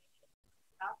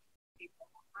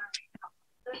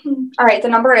 All right, the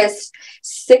number is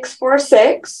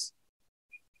 646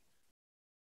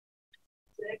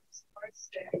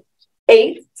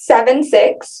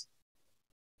 876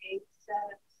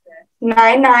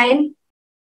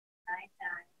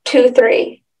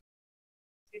 9923.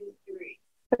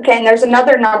 Okay, and there's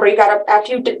another number you gotta,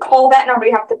 after you call that number,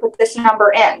 you have to put this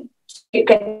number in so you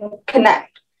can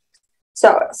connect.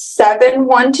 So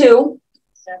 712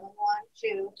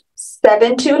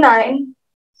 729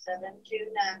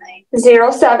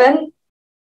 07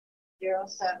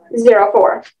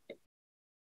 04.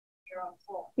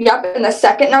 Yep, and the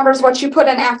second number is what you put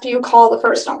in after you call the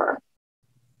first number.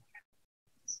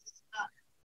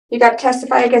 You got to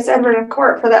testify against Edward in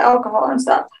court for the alcohol and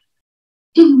stuff.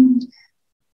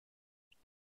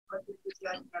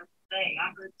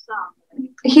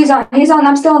 He's on.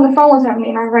 I'm still on the phone with him,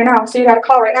 Nina, right now. So you got to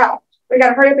call right now. We got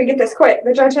to hurry up and get this quick.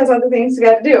 The judge has other things to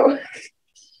got to do. All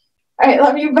right,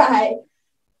 love you. Bye.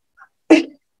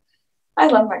 I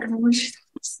love my grandma.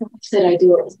 Did I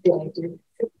do it? Did I do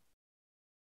it?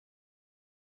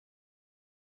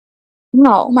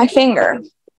 No, my finger.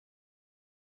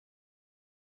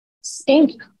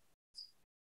 Stink.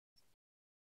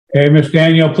 Okay, Miss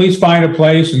Daniel, please find a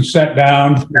place and sit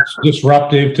down. It's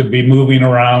disruptive to be moving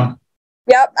around.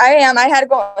 Yep, I am. I had to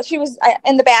go. She was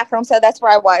in the bathroom, so that's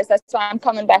where I was. That's why I'm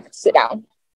coming back to sit down.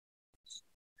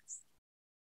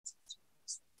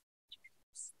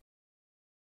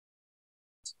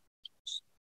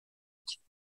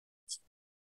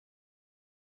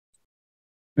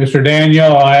 Mr.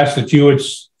 Daniel, I'll ask that you would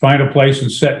find a place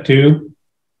and sit too.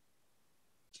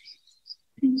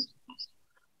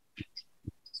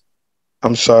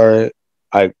 I'm sorry.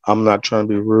 I'm not trying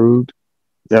to be rude,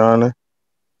 Your Honor,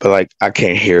 but I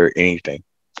can't hear anything.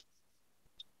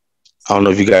 I don't know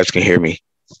if you guys can hear me.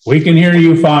 We can hear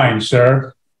you fine,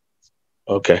 sir.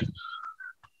 Okay.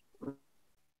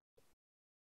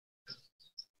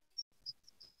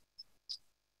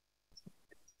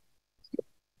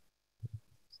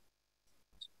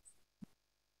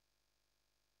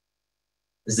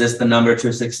 Is this the number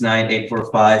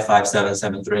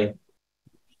 269-845-5773?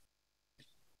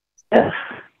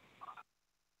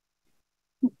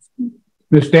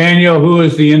 Miss Daniel, who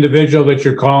is the individual that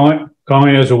you're calling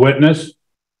as a witness?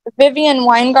 Vivian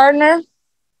Weingartner.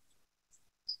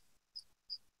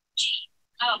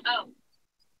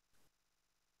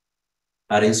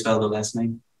 How do you spell the last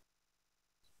name?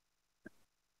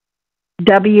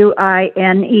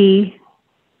 WINEGARDNER.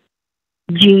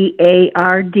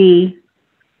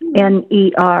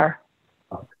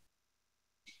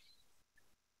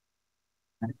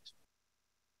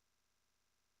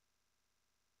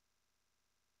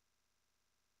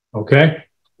 Okay.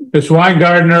 Ms.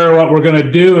 Weingartner, what we're going to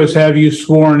do is have you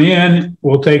sworn in.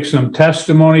 We'll take some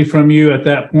testimony from you at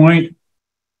that point.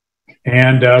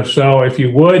 And so if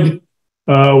you would,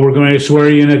 we're going to swear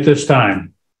you in at this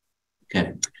time.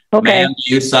 Okay. Ma'am,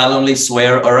 do you solemnly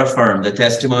swear or affirm the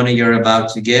testimony you're about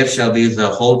to give shall be the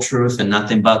whole truth and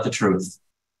nothing but the truth?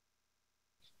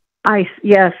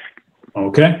 Yes.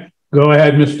 Okay. Go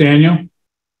ahead, Miss Daniel.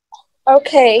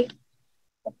 Okay.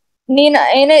 Nina,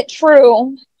 ain't it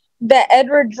true that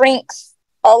Edward drinks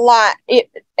a lot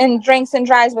and drinks and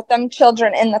drives with them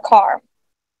children in the car?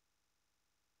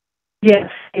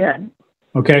 Yes, yeah.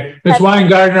 Okay. Ms.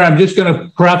 Weingartner, I'm just going to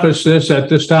preface this at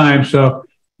this time. So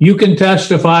you can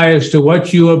testify as to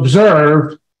what you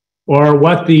observed or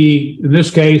what in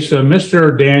this case,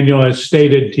 Mr. Daniel has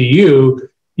stated to you.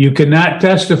 You cannot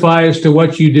testify as to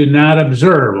what you did not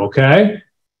observe, okay?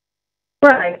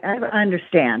 Right, I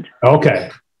understand.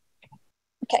 Okay.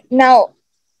 Okay. Now,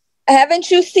 haven't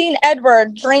you seen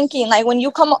Edward drinking? Like when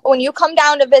you come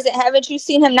down to visit, haven't you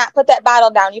seen him not put that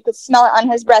bottle down? You could smell it on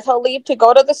his breath. He'll leave to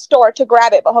go to the store to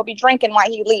grab it, but he'll be drinking while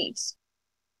he leaves.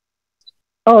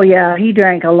 Oh yeah, he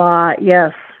drank a lot.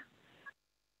 Yes.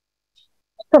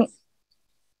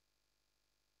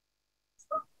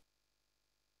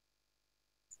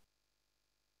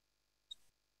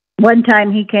 One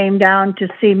time he came down to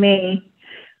see me,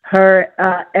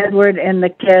 Edward and the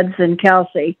kids and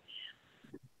Kelsey.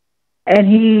 And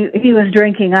he was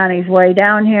drinking on his way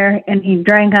down here, and he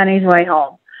drank on his way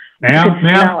home.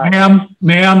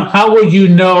 Ma'am, how would you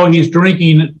know he's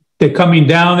drinking coming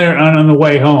down there and on the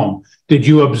way home? Did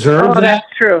you observe that? That's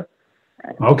true.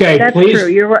 Okay, that's please, true.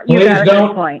 You got a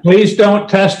good point. Please don't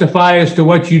testify as to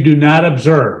what you do not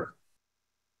observe.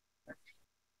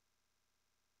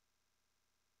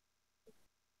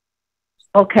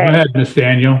 Okay. Go ahead, Miss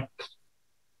Daniel.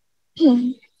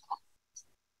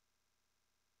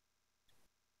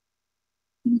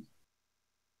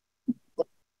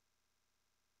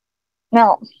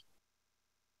 No.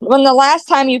 When the last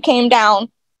time you came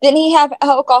down, didn't he have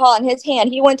alcohol in his hand?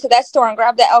 He went to that store and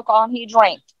grabbed that alcohol and he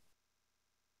drank.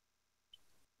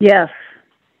 Yes.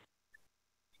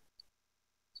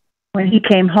 When he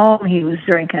came home, he was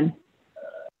drinking.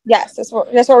 Yes, that's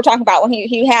what we're talking about. When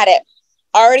he had it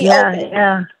already open.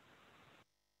 Yeah.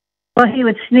 Well, he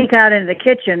would sneak out into the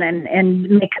kitchen and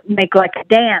make like a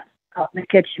dance out in the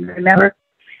kitchen. Remember?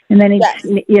 And then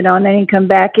and then he'd come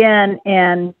back in,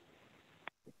 and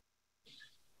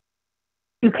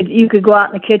you could go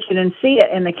out in the kitchen and see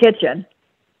it in the kitchen.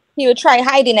 He would try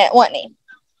hiding it, wouldn't he?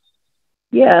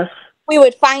 Yes. We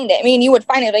would find it. I mean, you would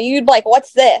find it, and you'd be like,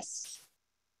 "What's this?"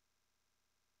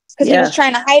 Because he was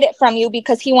trying to hide it from you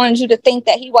because he wanted you to think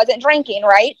that he wasn't drinking,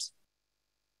 right?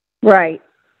 Right.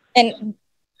 And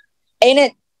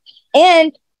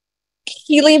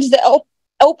he leaves the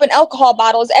open alcohol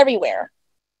bottles everywhere.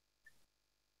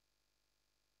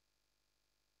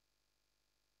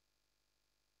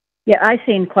 Yeah, I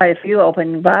seen quite a few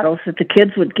open bottles that the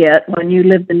kids would get when you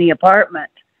lived in the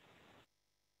apartment.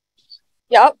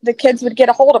 Yep, the kids would get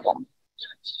a hold of them.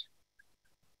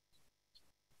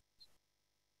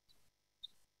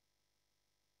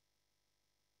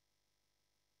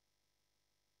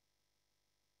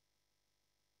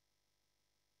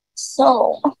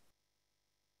 So,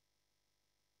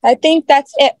 I think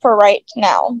that's it for right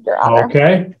now, Your Honor.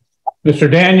 Okay.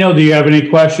 Mr. Daniel, do you have any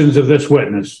questions of this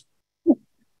witness?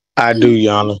 I do,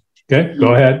 Your Honor. Okay,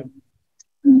 go ahead.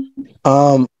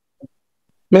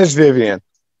 Miss Vivian.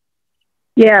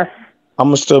 Yes. I'm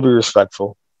gonna still be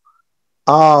respectful.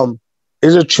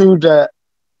 Is it true that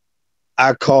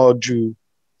I called you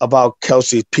about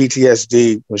Kelsey's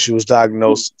PTSD when she was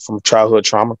diagnosed from childhood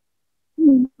trauma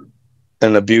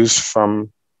and abuse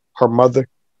from her mother,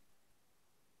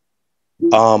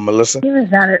 Melissa? He was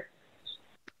not it.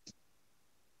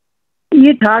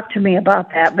 You talked to me about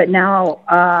that, but now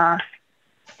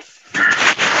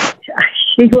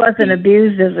she wasn't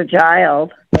abused as a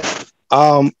child.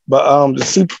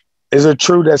 Is it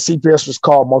true that CPS was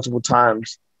called multiple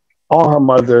times on her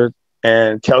mother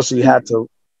and Kelsey had to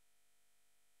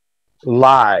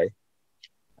lie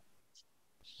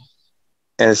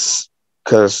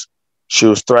because she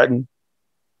was threatened?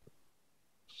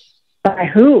 By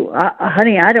who?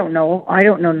 Honey, I don't know. I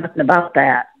don't know nothing about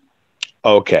that.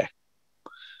 Okay.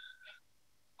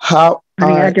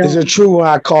 Is it true when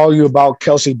I call you about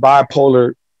Kelsey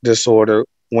bipolar disorder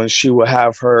when she would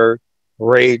have her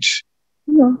rage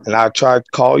and I tried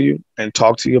to call you and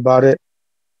talk to you about it?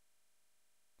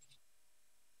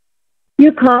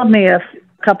 You called me a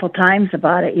couple times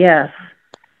about it, yes.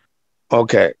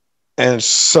 Okay. And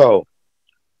so,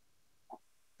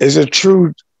 is it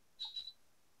true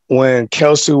when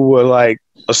Kelsey would like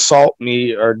assault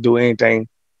me or do anything,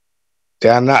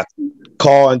 did I not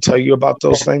call and tell you about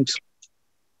those things?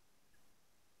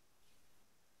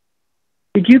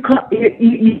 Did you call?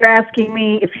 You're asking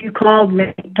me if you called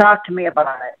me to talk to me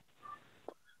about it.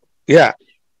 Yeah.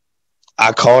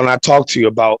 I called and I talked to you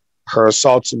about her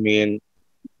assaulting me, and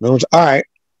it was all right.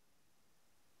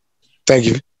 Thank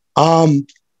you.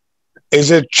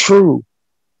 Is it true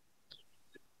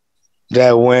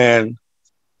that when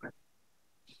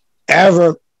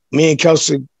ever me and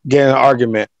Kelsey get in an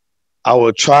argument, I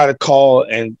would try to call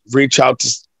and reach out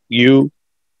to you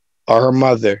or her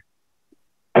mother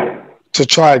to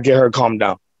try to get her calmed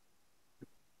down?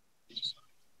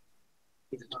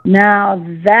 Now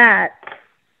that,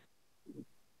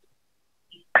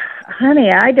 honey,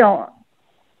 I don't.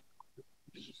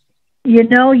 You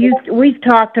know, we've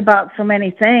talked about so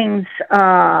many things.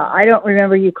 I don't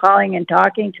remember you calling and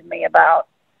talking to me about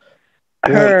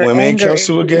her. When me and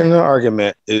Kelsey would get in an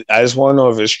argument, I just want to know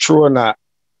if it's true or not.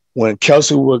 When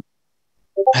Kelsey would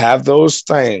have those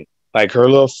things, like her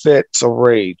little fits of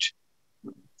rage,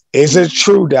 is it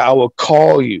true that I would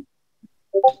call you?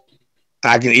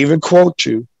 I can even quote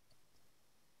you.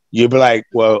 You'd be like,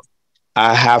 well,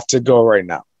 I have to go right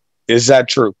now. Is that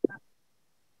true?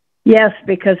 Yes,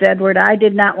 because Edward, I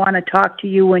did not want to talk to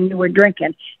you when you were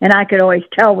drinking, and I could always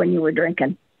tell when you were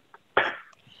drinking.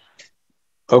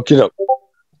 Okay.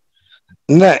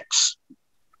 Next,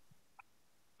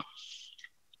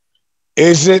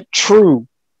 is it true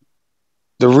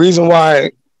the reason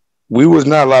why we was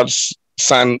not allowed to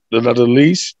sign another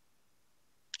lease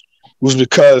was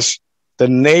because the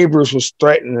neighbors was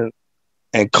threatening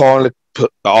and calling the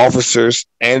officers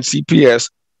and CPS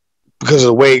because of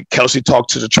the way Kelsey talked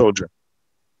to the children?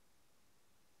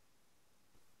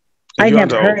 I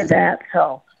never heard of that,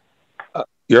 so.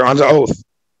 You're under oath.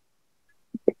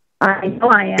 I know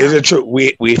I am. Is it true?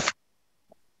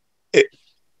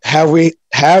 Have we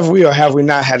or have we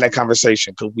not had that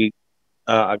conversation? Because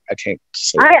I can't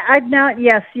say. I've not.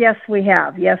 Yes, we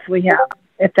have. Yes, we have.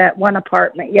 At that one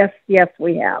apartment. Yes,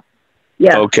 we have.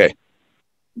 Yes. Okay.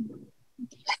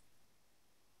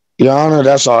 Your Honor,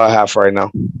 that's all I have for right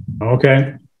now.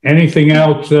 Okay. Anything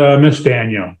else, Miss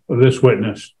Daniel, of this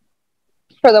witness?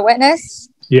 For the witness?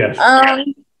 Yes.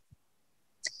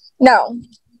 No.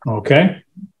 Okay.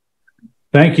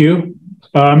 Thank you.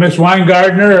 Ms.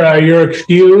 Weingardner, you're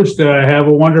excused. Have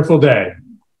a wonderful day.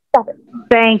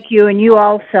 Thank you, and you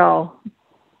also.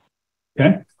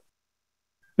 Okay.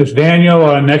 Ms.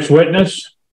 Daniel, next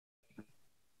witness.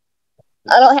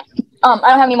 I don't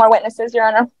have any more witnesses, Your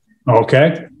Honor.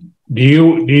 Okay. Do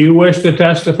you wish to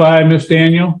testify, Ms.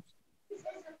 Daniel?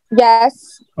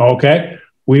 Yes. Okay.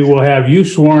 We will have you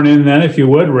sworn in then. If you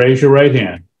would, raise your right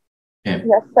hand. Okay.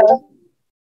 Yes, sir.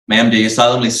 Ma'am, do you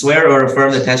solemnly swear or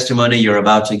affirm the testimony you're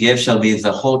about to give shall be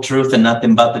the whole truth and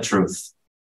nothing but the truth?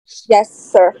 Yes,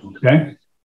 sir. Okay.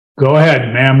 Go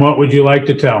ahead, ma'am. What would you like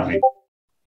to tell me?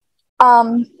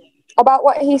 About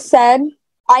what he said,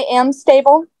 I am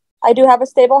stable. I do have a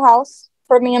stable house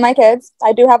for me and my kids.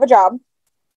 I do have a job.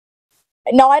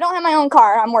 No, I don't have my own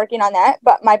car. I'm working on that.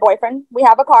 But my boyfriend, we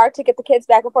have a car to get the kids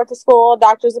back and forth to school,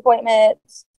 doctor's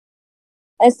appointments,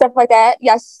 and stuff like that.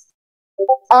 Yes.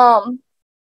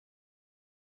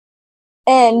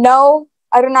 And no,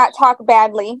 I do not talk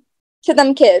badly to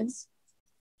them kids.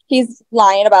 He's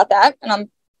lying about that, and I'm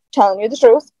telling you the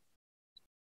truth.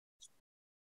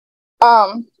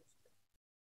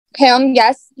 Him,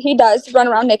 yes, he does run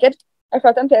around naked in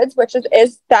front of them kids, which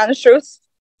is the honest truth.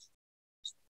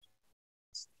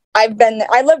 I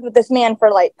lived with this man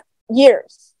for like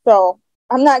years, so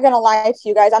I'm not gonna lie to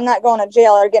you guys. I'm not going to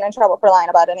jail or get in trouble for lying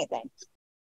about anything.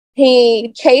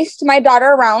 He chased my daughter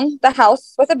around the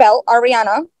house with a belt,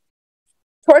 Ariana,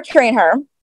 torturing her.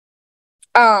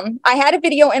 I had a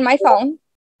video in my phone,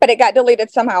 but it got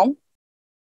deleted somehow.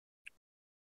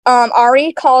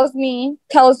 Ari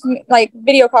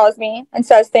video calls me and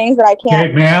says things that I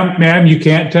can't. Okay, ma'am, you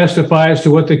can't testify as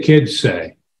to what the kids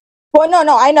say. Well,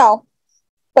 no, I know.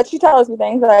 But she tells me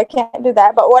things that I can't do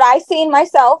that. But what I seen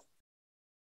myself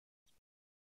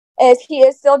is he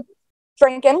is still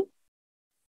drinking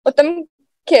with them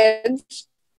kids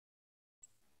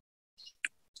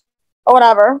or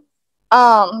whatever.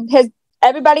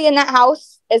 Everybody in that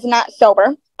house is not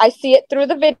sober. I see it through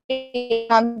the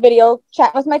video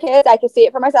chat with my kids. I can see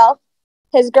it for myself.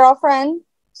 His girlfriend,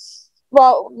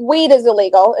 well, weed is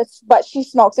illegal, but she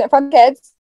smokes it from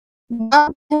kids.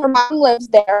 Her mom lives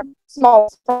there,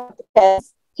 smokes from the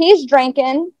kids. He's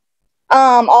drinking.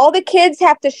 All the kids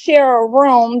have to share a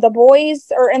room. The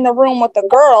boys are in the room with the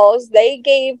girls. They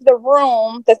gave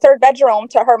the third bedroom,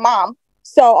 to her mom.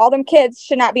 So all them kids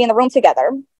should not be in the room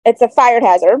together. It's a fire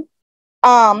hazard.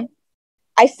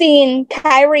 I seen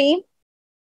Kyrie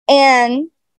and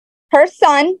her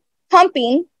son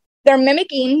humping. They're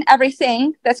mimicking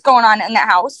everything that's going on in that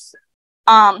house,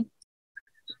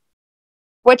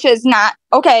 which is not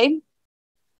okay.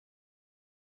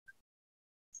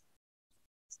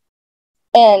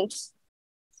 And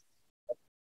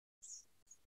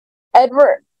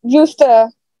Edward used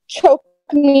to choke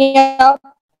me up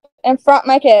in front of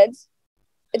my kids.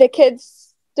 The kids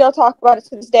still talk about it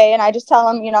to this day, and I just tell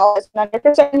them, it's not your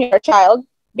concern. You're a child.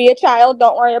 Be a child.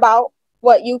 Don't worry about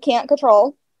what you can't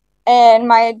control. And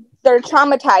they're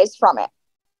traumatized from it.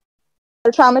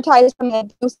 They're traumatized from the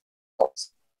abuse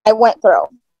I went through.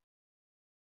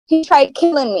 He tried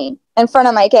killing me in front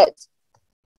of my kids.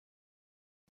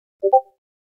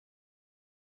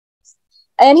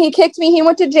 And he kicked me. He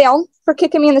went to jail for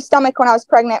kicking me in the stomach when I was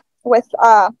pregnant with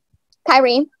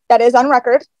Kyrie. That is on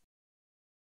record.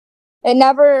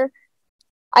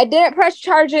 I didn't press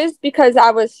charges because I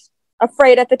was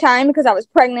afraid at the time, because I was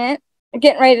pregnant,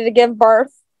 getting ready to give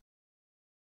birth.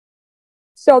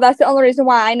 So that's the only reason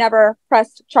why I never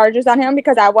pressed charges on him,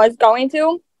 because I was going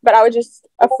to, but I was just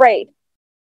afraid.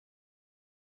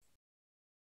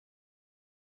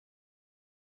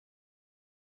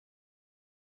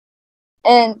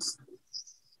 And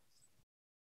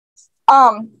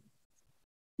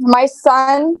my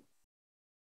son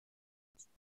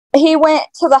He went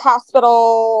to the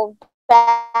hospital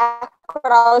back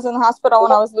when I was in the hospital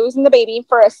when I was losing the baby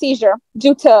for a seizure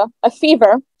due to a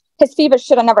fever. His fever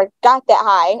should have never got that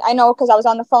high. I know because I was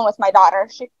on the phone with my daughter.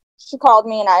 She called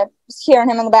me and I was hearing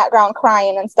him in the background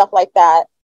crying and stuff like that.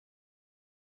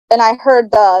 And I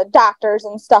heard the doctors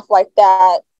and stuff like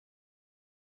that.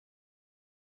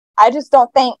 I just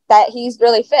don't think that he's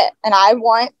really fit. And I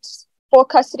want full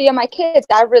custody of my kids.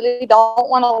 I really don't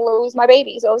want to lose my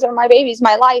babies. Those are my babies,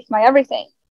 my life, my everything.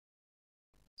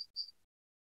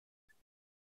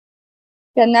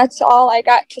 And that's all I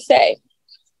got to say.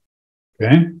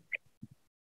 Okay.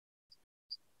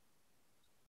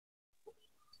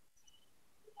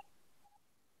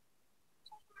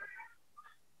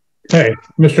 Okay,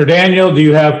 Mr. Daniel, do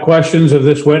you have questions of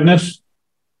this witness?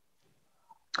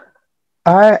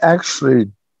 I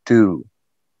actually do.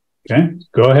 Okay,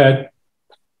 go ahead.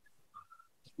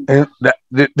 And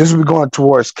this will be going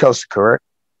towards Kelsey, correct?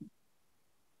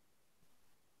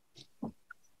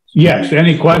 Yes.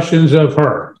 Any questions of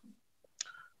her?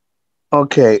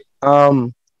 Okay.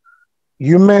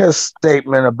 You made a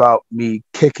statement about me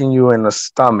kicking you in the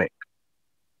stomach.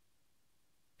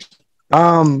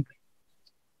 On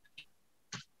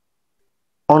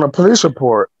a police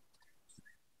report,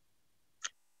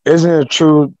 isn't it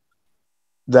true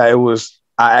that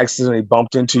I accidentally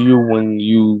bumped into you when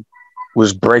you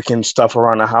was breaking stuff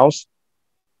around the house?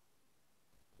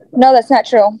 No, that's not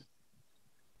true.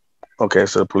 Okay,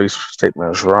 so the police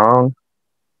statement is wrong.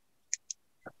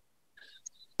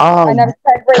 I never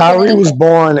tried breaking Kyrie anything. was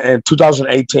born in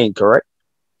 2018, correct?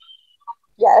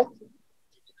 Yes.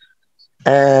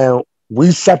 And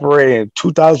we separated in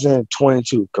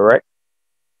 2022, correct?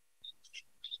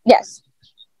 Yes.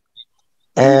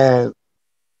 And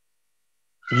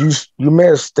you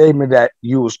made a statement that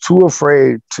you was too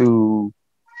afraid to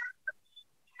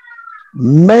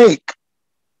make.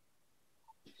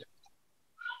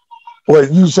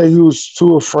 Well, you say you was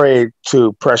too afraid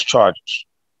to press charges,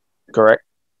 correct?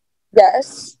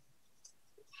 Yes.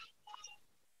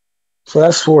 So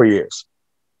that's 4 years.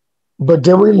 But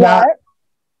did we not?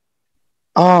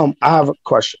 I have a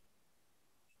question.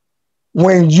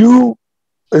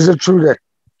 Is it true that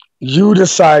you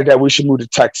decided that we should move to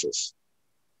Texas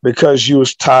because you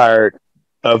was tired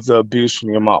of the abuse from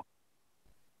your mom?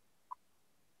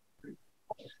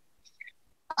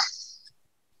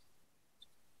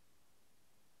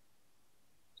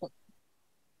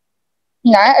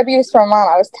 Not abuse from mom.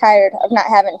 I was tired of not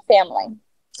having family.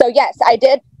 So yes, I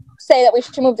did say that we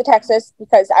should move to Texas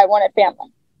because I wanted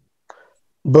family.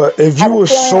 But if you were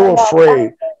so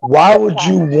afraid, why would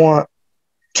you want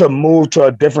to move to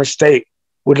a different state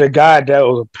with a guy that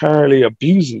was apparently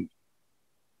abusing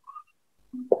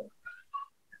you?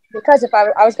 Because if I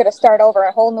was going to start over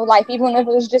a whole new life, even if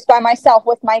it was just by myself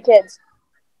with my kids.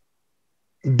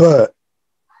 But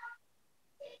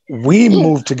we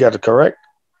moved together, correct?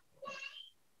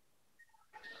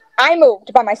 I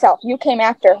moved by myself. You came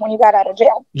after when you got out of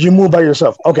jail. You moved by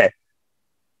yourself. Okay.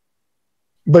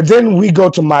 But then we go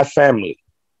to my family.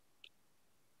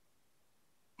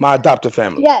 My adopted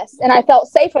family. Yes, and I felt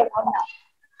safer around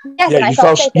them. Yes, yeah, and I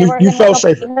felt safe. You felt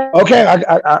safer. Okay,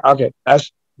 okay.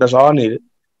 That's all I needed.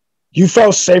 You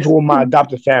felt safer with my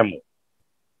adopted family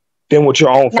than with your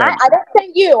own family. I didn't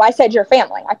say you. I said your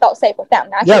family. I felt safe with them.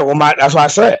 Yeah, well, that's what I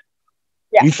said.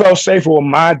 Yeah. You felt safer with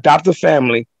my adopted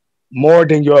family more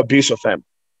than your abusive family.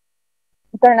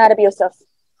 They're not abusive.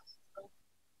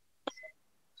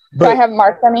 But, do I have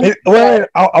marks on me? I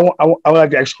would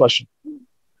like to ask a question.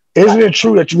 Isn't it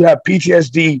true that you have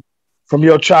PTSD from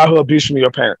your childhood abuse from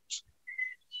your parents?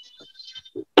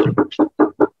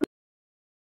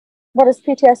 What does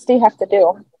PTSD have to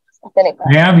do with anything?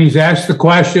 Ma'am, he's asked the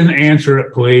question. Answer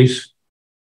it, please.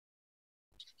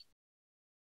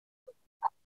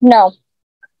 No.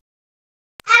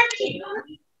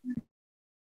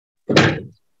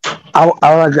 I would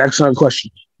like to ask another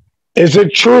question. Is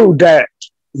it true that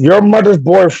your mother's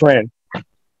boyfriend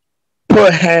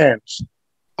put hands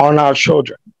on our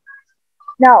children?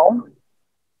 No.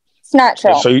 It's not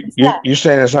true. So you're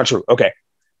saying it's not true? Okay.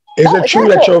 Is it true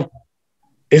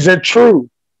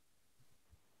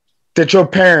that your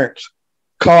parents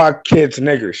call our kids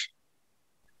niggers?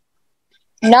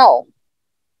 No.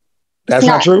 That's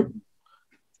not true?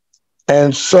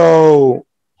 And so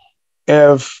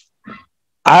if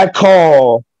I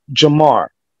call Jamar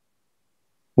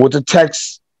with the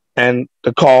texts and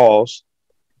the calls,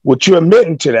 would you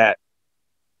admitting to that?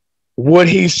 Would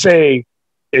he say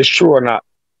it's true or not?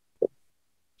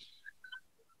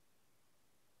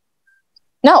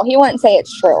 No, he wouldn't say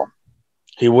it's true.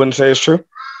 He wouldn't say it's true?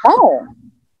 No.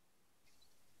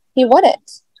 He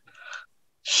wouldn't.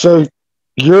 So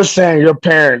you're saying your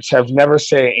parents have never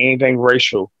said anything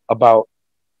racial about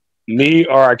me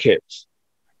or our kids?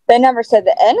 They never said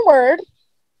the N-word.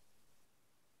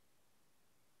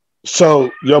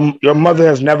 So your mother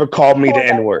has never called me the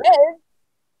N-word?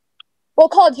 Well,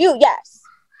 called you, yes.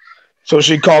 So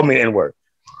she called me the N-word.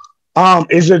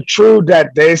 Is it true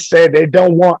that they said they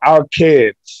don't want our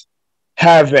kids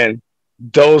having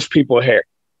those people hair?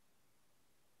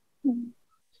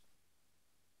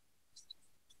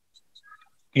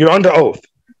 You're under oath.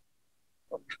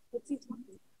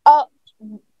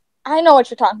 I know what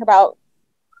you're talking about.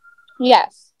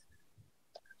 Yes.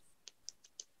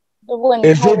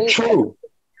 Is it true?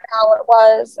 How it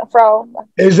was, Fro.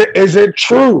 Is it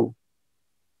true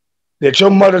that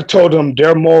your mother told them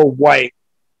they're more white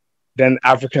than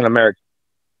African American?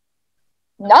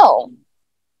 No.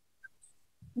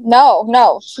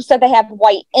 No. She said they have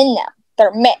white in them.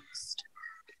 They're mixed,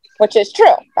 which is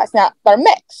true. They're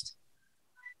mixed.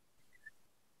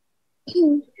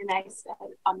 And I said,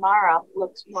 Amara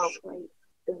looks more white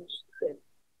than she did.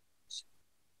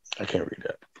 I can't read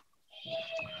that.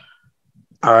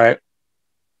 All right.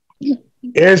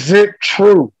 Is it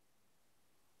true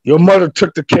your mother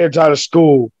took the kids out of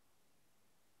school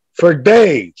for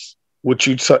days, which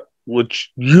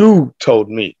you told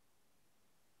me,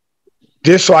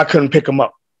 just so I couldn't pick them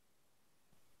up?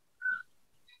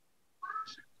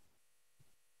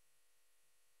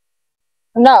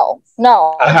 No.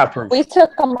 I have proof. We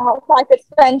took them out so I could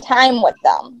spend time with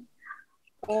them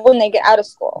when they get out of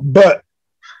school. But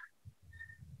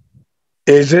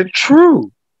is it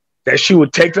true that she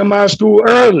would take them out of school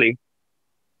early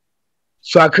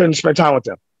so I couldn't spend time with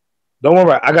them? Don't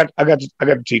worry, I got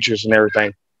the teachers and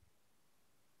everything.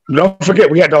 Don't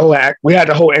forget, we had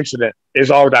the whole incident. It's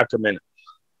all documented.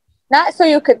 Not so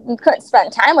you couldn't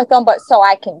spend time with them, but so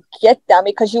I can get them,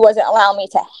 because you wasn't allowing me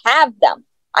to have them.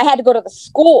 I had to go to the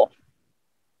school.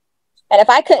 And if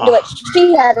I couldn't do it,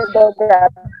 she had to go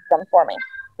grab them for me.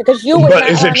 Because you would But not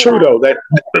is it true allow me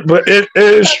though but it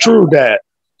is true that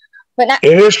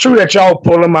it is true that y'all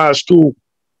pull them out of school?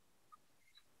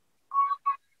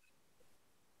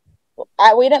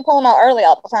 We didn't pull them out early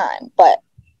all the time, but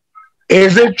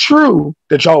is it true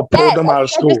that y'all pulled them out of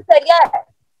school?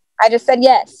 I just said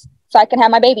yes. So I can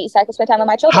have my babies, so I can spend time with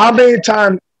my children. How many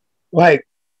times, like,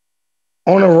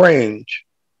 on a range,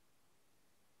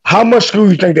 how much school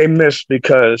you think they missed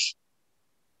because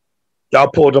y'all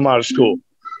pulled them out of school?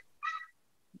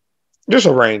 Just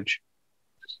a range.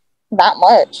 Not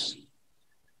much.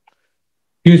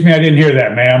 Excuse me, I didn't hear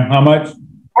that, ma'am. How much?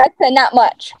 I said not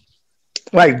much.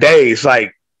 Like days,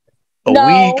 like a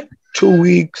week, 2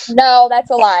 weeks. No, that's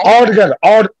a lie. All together,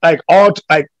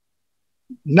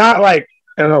 not like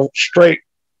in a straight,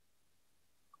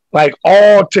 like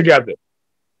all together.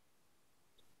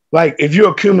 Like if you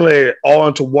accumulate it all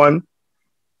into one,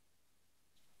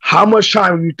 how much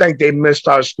time do you think they missed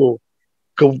out of school?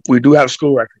 Because we do have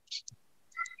school records.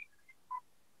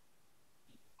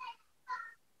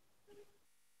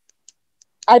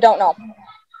 I don't know.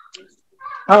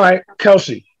 All right,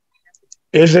 Kelsey,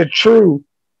 is it true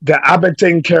that I've been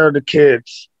taking care of the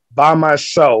kids by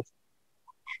myself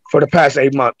for the past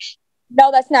 8 months?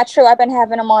 No, that's not true. I've been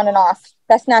having them on and off.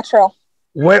 That's not true.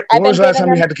 When was the last time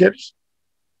you had the kids?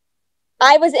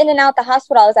 I was in and out the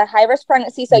hospital. I was at high risk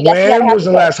pregnancy. So yes, when was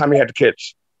the last time you had the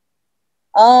kids?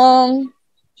 When's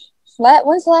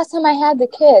the last time I had the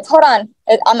kids? Hold on.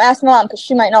 I'm asking Mom because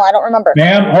she might know. I don't remember.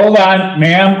 Ma'am, hold on.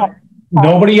 Ma'am,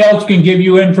 nobody else can give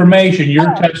you information.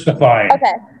 You're testifying.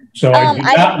 Okay. So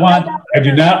I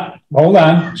do not, hold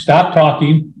on. Stop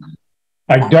talking.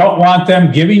 I don't want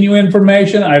them giving you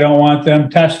information. I don't want them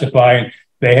testifying.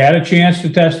 They had a chance to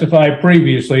testify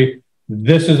previously.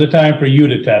 This is the time for you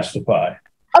to testify.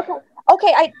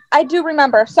 Okay. I do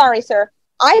remember. Sorry, sir.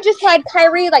 I just had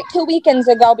Kyrie like 2 weekends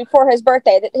ago before his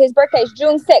birthday. His birthday is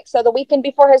June 6th. So the weekend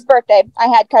before his birthday, I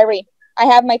had Kyrie. I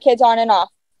have my kids on and off.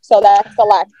 So that's a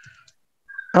lie.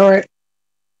 All right.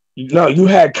 No, you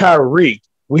had Kyrie.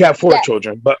 We have 4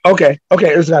 children, but okay.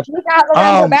 Isn't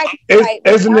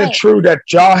it true that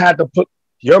y'all had to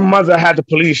your mother had the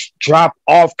police drop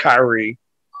off Kyrie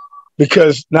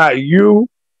because not you,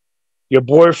 your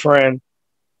boyfriend,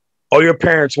 or your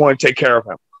parents want to take care of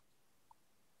him?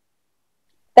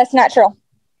 That's not true.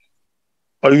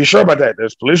 Are you sure about that?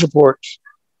 There's police reports.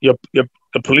 The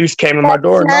police came to my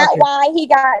door. That's not why he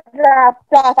got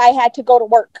dropped off. I had to go to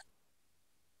work.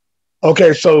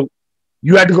 Okay, so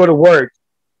you had to go to work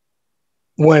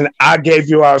when I gave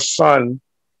you our son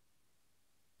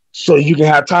so you can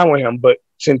have time with him. But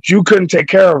since you couldn't take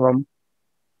care of him,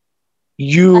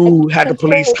 you had the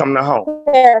police come to home.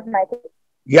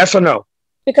 Yes or no?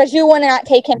 Because you would not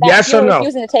take him back. Yes you or were no?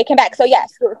 refusing to take him back. So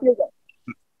yes, you're refusing.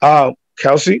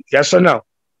 Kelsey, yes or no?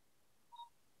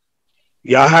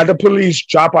 Y'all had the police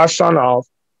drop our son off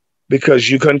because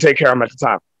you couldn't take care of him at the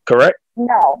time, correct?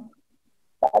 No,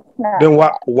 that's not. Then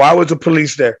why was the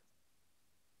police there?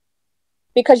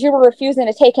 Because you were refusing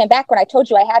to take him back when I told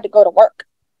you I had to go to work.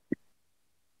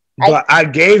 But I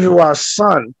gave you our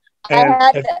son, and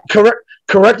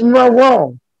correct me if I'm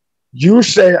wrong. You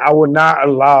say I would not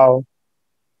allow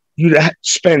you to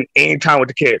spend any time with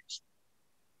the kids.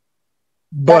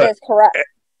 But that is correct.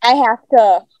 I have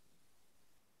to.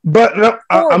 But no,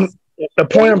 the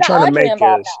point I'm trying to make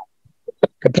is.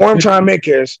 The point I'm trying to make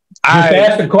is. Just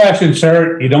ask the question,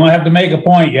 sir. You don't have to make a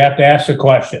point. You have to ask the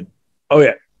question. Oh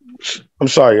yeah, I'm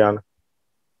sorry, Yana.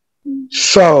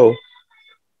 So,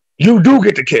 you do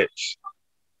get the kids,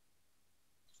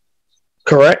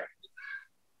 correct?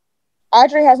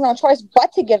 Audrey has no choice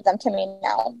but to give them to me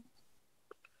now.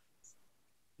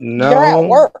 No. You're at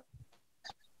work.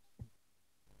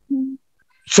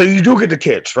 So you do get the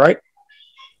kids, right?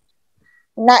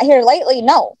 Not here lately,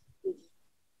 no.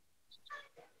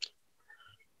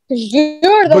 Because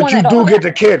you're the one. But you do get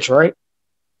the kids, right?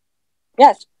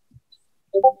 Yes.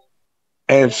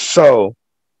 And so,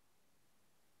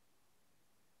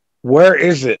 where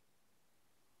is it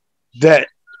that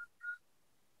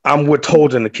I'm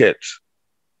withholding the kids?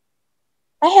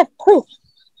 I have proof.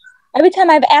 Every time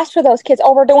I've asked for those kids,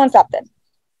 oh, we're doing something.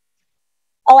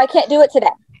 Oh, I can't do it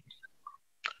today.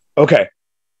 Okay.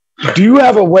 Do you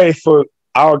have a way for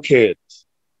our kids,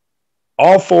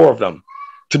 all four of them,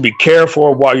 to be cared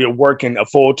for while you're working a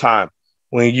full time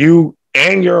when you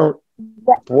and your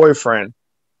boyfriend,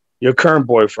 your current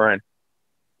boyfriend,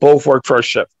 both work first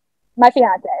shift? My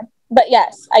fiance. But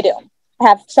yes, I do. I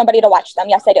have somebody to watch them.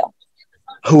 Yes, I do.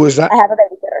 Who is that? I have a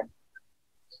babysitter.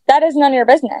 That is none of your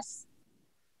business.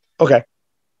 Okay.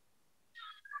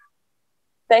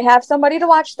 They have somebody to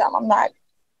watch them. I'm not.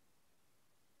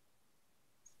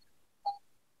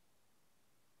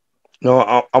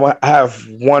 No, I have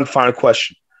one final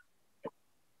question.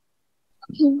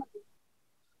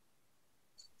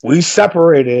 We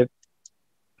separated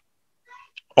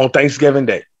on Thanksgiving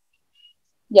Day.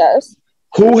 Yes.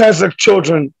 Who has the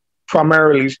children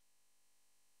primarily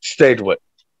stayed with?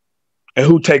 And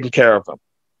who taking care of them?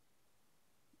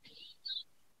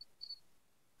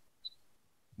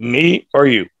 Me or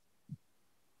you?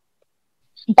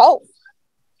 Both.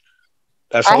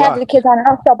 That's I have the kids on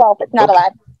earth, so both. It's not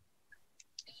allowed.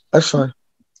 That's fine.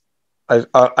 I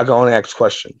can only ask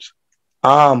questions.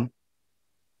 Out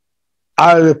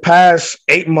of the past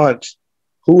 8 months,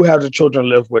 who have the children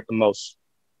lived with the most?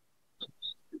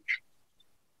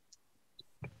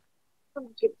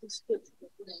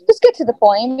 Just get to the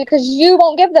point because you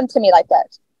won't give them to me like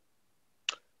that.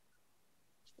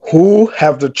 Who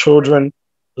have the children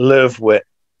lived with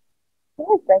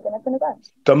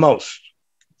the most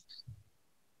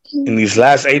in these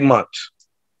last 8 months?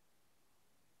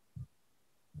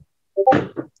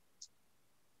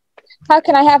 How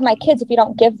can I have my kids if you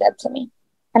don't give them to me?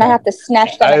 And I have to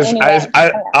snatch them anyway.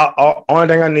 Only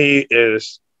thing I need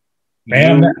is...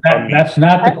 Ma'am, that's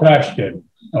not the question.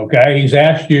 Okay? He's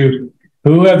asked you,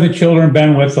 who have the children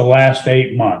been with the last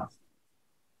 8 months?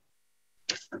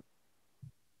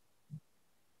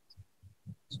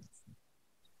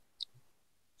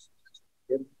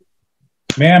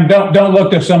 Ma'am, don't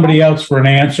look to somebody else for an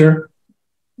answer.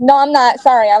 No, I'm not.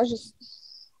 Sorry.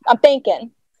 I'm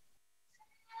thinking.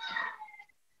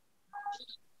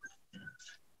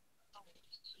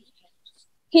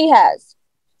 He has.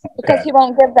 Because he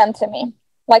won't give them to me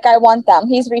like I want them.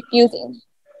 He's refusing.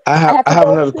 I have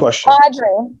another question.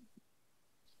 Audrey.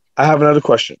 I have another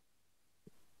question.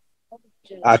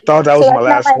 I thought that was my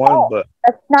last one, but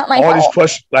that's not my all these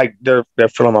questions, like they're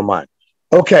filling my mind.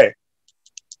 Okay.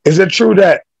 Is it true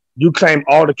that you claim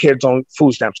all the kids on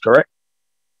food stamps, correct?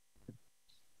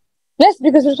 Yes,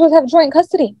 because we're supposed to have joint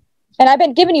custody. And I've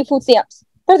been giving you food stamps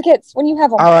for the kids when you have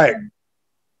them. All right.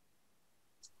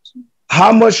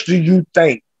 How much do you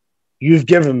think you've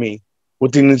given me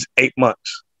within these 8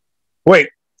 months? Wait,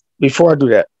 before I do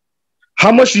that,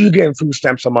 how much do you get in food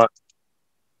stamps a month?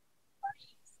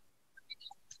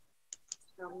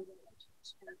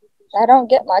 I don't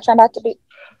get much. I'm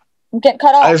getting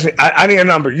cut off. I need a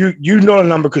number. You know the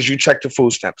number because you checked the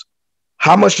food stamps.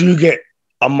 How much do you get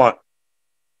a month?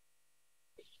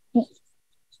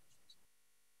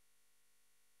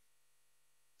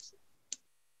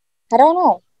 I don't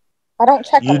know. I don't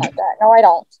check them like that. No, I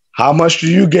don't. How much do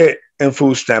you get in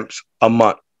food stamps a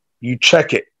month? You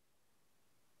check it.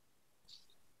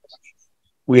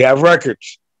 We have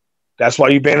records. That's why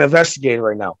you're being investigated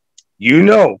right now. You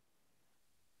know.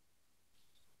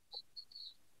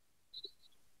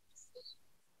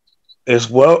 It's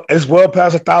well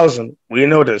past 1,000. We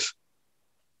know this.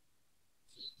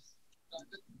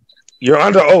 You're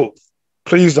under oath.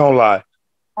 Please don't lie.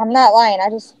 I'm not lying. I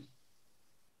just.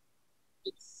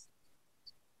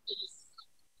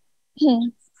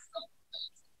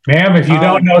 Ma'am, if you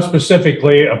don't know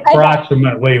specifically,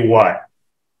 approximately what?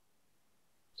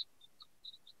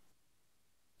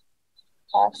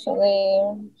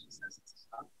 Actually,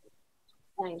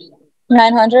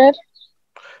 900.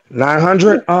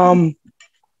 900. I'm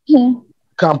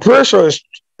pretty sure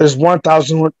it's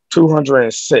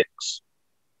 1,206.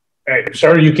 Hey,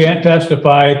 sir, you can't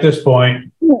testify at this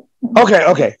point.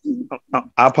 Okay.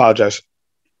 I apologize.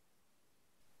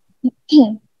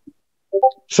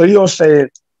 So you don't say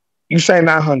it. You say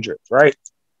 900, right?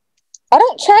 I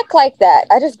don't check like that.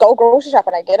 I just go grocery shop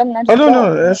and I get them. And I just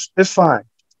No, it's fine.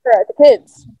 For the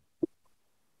kids.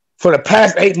 For the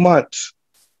past 8 months,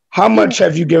 how much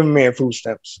have you given me in food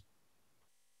stamps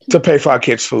to pay for our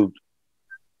kids' food?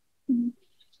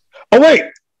 Oh wait,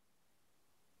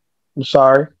 I'm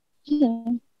sorry.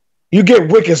 You get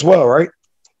WIC as well, right?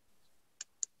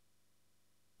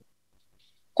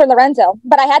 For Lorenzo,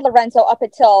 but I had Lorenzo up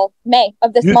until May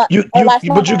of this month.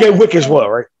 But you get WIC as well,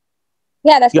 right?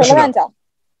 Yeah, that's yes for Lorenzo. No?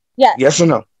 Yes. Yes or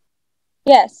no?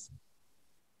 Yes.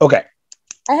 Okay.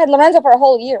 I had Lorenzo for a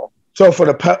whole year. So for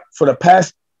the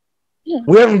past,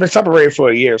 we haven't been separated for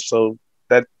a year, so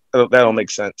that don't make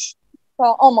sense.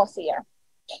 Well, almost a year.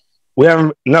 We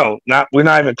haven't. No, we're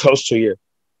not even close to a year.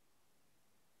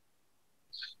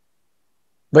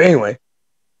 But anyway,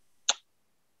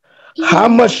 how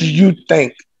much do you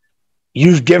think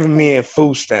you've given me in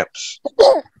food stamps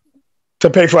to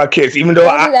pay for our kids? Even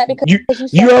though you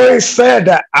already said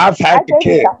that I've had the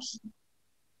kids.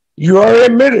 You already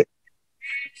admitted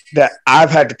that I've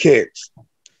had the kids,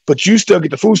 but you still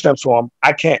get the food stamps for them.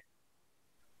 I can't.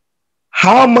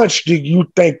 How much do you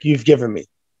think you've given me?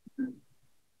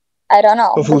 I don't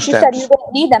know. But you said you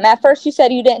didn't need them. At first, you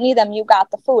said you didn't need them. You got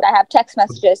the food. I have text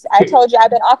messages. I told you I've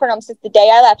been offering them since the day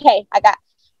I left. Hey,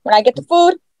 when I get the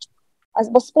food,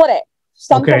 we'll split it.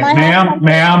 Some okay,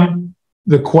 ma'am.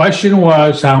 The question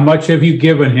was, how much have you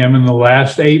given him in the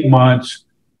last 8 months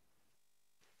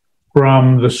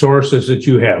from the sources that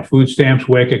you have, food stamps,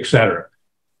 WIC, etc.?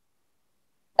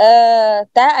 That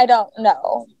I don't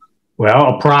know.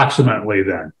 Well, approximately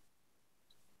then.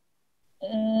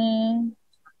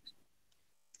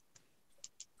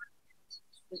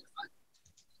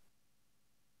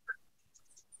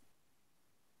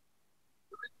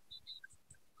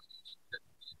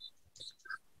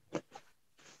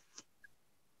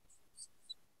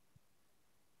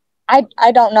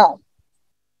 I don't know.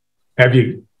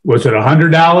 Was it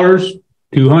 $100,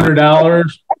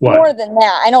 $200? What? More than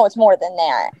that. I know it's more than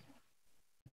that.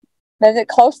 Is it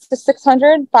close to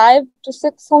 600, 500 to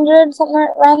 600, something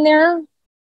around there?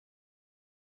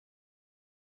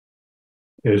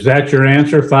 Is that your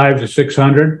answer, 500 to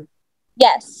 600?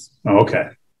 Yes. Okay.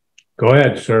 Go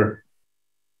ahead, sir.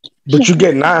 But you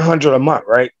get 900 a month,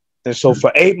 right? And so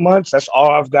for 8 months, that's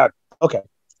all I've got. Okay.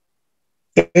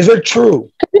 Is it true?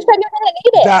 You said you didn't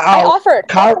need it. I offered.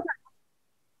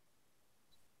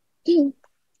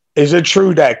 Is it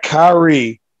true that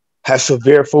Kyrie has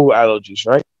severe food allergies,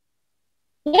 right?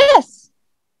 Yes.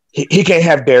 He can't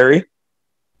have dairy.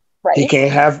 Right. He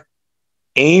can't have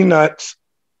any nuts,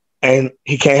 and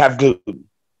he can't have gluten,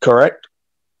 correct?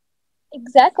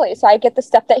 Exactly. So I get the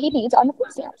stuff that he needs on the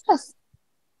food stamps. Yes.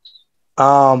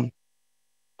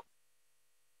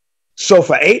 So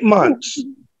for 8 months,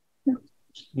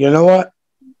 you know what?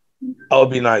 That would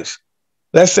be nice.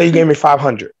 Let's say you gave me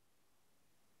 500.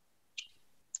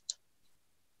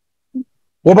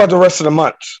 What about the rest of the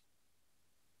months?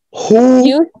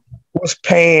 Who was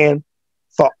paying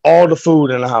for all the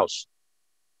food in the house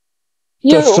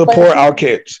to support our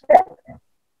kids?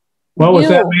 What was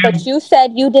that, ma'am? But you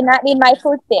said you did not need my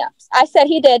food stamps. I said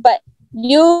he did, but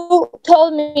you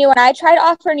told me when I tried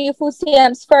offering you food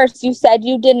stamps first, you said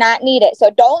you did not need it.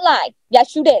 So don't lie.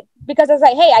 Yes, you did. Because I was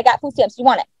like, hey, I got food stamps. You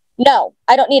want it? No,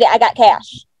 I don't need it. I got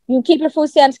cash. You can keep your food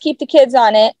stamps, keep the kids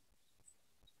on it.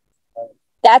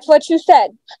 That's what you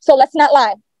said. So let's not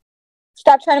lie.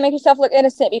 Stop trying to make yourself look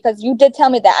innocent because you did tell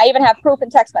me that. I even have proof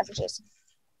in text messages.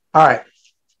 All right.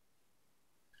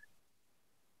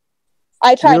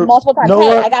 I tried multiple times.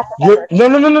 Hey, I got the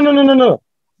No.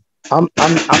 I'm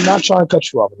not trying to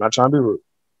cut you off. I'm not trying to be rude.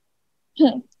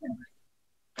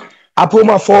 I put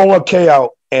my 401k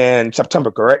out in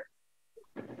September, correct?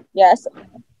 Yes.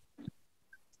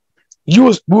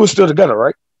 We were still together,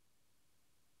 right?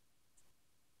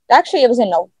 Actually, it was in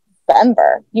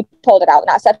November. You pulled it out,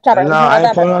 not September. No, I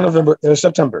didn't pull it out in November. It was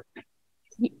September.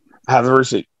 I have the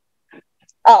receipt.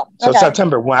 Oh, So okay.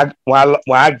 September, when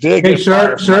I did Hey, get sir,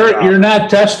 fired from my sir, job. you're not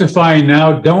testifying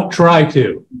now. Don't try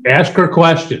to. Ask her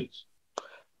questions.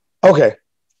 Okay.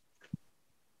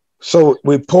 So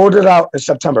we pulled it out in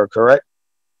September, correct?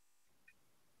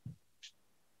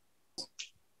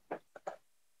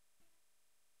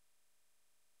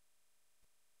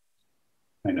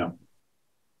 I know.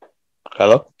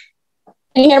 Hello?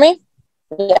 Can you hear me?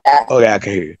 Yeah. Oh, yeah, I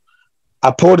can hear you. I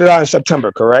pulled it out in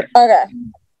September, correct? Okay.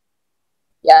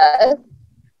 Yes.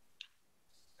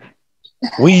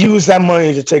 We used that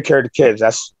money to take care of the kids.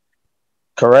 That's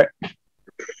correct?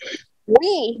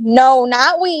 We. No,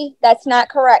 not we. That's not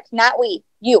correct. Not we.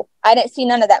 You. I didn't see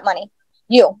none of that money.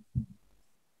 You.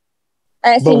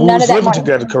 I didn't But see we none was of that living money.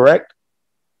 together, correct?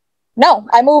 No,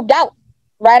 I moved out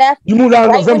right after. You moved out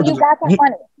in right November. when you got that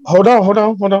money. Hold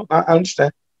on. I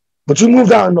understand. But you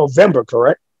moved out in November,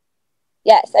 correct?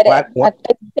 Yes, I did.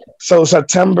 So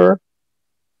September,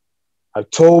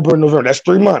 October, November. That's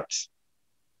 3 months.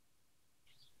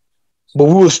 But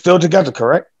we were still together,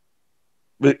 correct?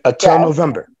 Until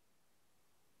November.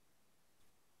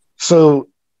 So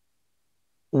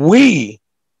we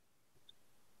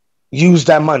used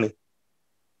that money.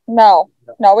 No,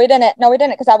 we didn't. No, we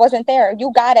didn't, because I wasn't there.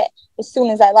 You got it as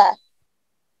soon as I left.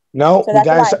 No, So we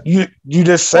got it. You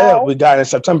just said we got it in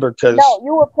September because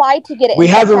you applied to get it. We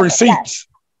in have the September. receipts.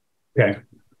 Okay.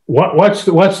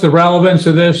 What's the relevance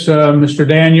of this, Mr.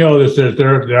 Daniel?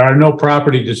 There are no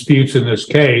property disputes in this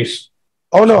case.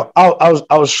 Oh no, I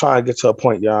was trying to get to a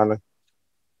point, Your Honor.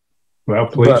 Well,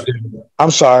 please do.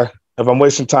 I'm sorry if I'm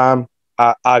wasting time.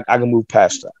 I can move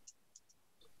past that.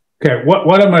 Okay,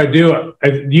 what I'm going to do?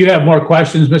 Do you have more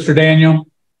questions, Mr. Daniel?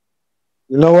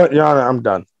 You know what, Your Honor, I'm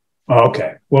done.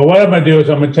 Okay. Well, what I'm going to do is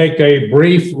I'm going to take a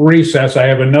brief recess. I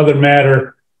have another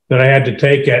matter that I had to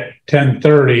take at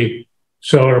 10:30,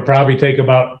 so it'll probably take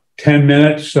about 10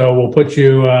 minutes. So we'll put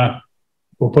you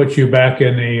back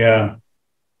in the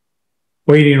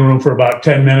waiting room for about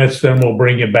 10 minutes. Then we'll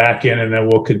bring you back in, and then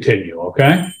we'll continue.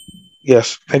 Okay?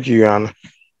 Yes. Thank you, Your Honor.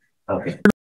 Okay.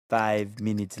 5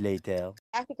 minutes later.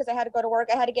 Because I had to go to work.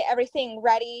 I had to get everything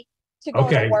ready to go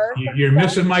to work. You're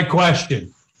missing my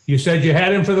question. You said you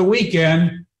had him for the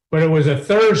weekend, but it was a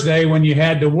Thursday when you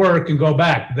had to work and go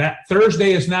back. That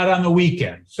Thursday is not on the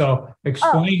weekend. So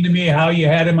explain to me how you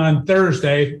had him on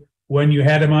Thursday when you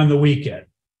had him on the weekend.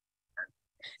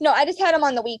 No, I just had him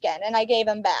on the weekend and I gave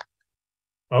him back.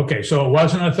 Okay, so it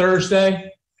wasn't a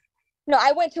Thursday? No,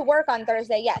 I went to work on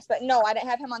Thursday, yes, but no, I didn't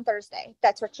have him on Thursday.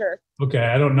 That's for sure. Okay,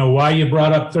 I don't know why you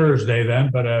brought up Thursday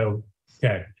then, but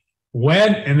okay.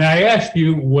 And I asked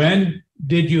you, when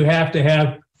did you have to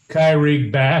have Kyrie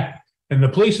back and the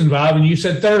police involved, and you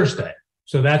said Thursday.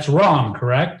 So that's wrong,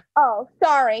 correct? Oh,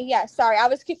 sorry. Yes, sorry. I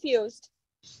was confused.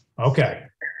 Okay.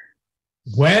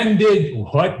 What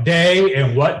day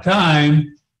and what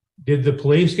time did the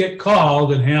police get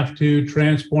called and have to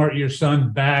transport your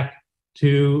son back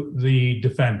to the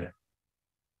defendant?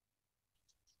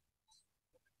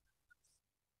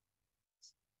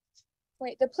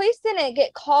 Wait, the police didn't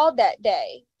get called that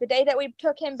day. The day that we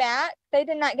took him back, they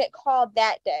did not get called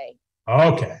that day.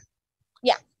 Okay.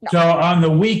 Yeah. No. So on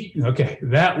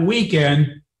that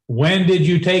weekend, when did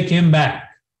you take him back?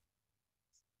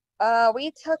 We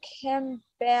took him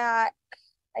back,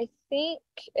 I think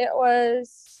it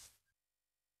was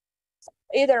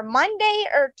either Monday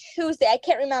or Tuesday. I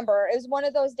can't remember. It was one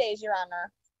of those days, Your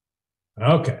Honor.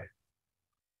 Okay.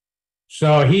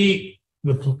 So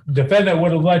the defendant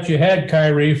would have let you head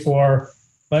Kyrie for,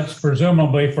 let's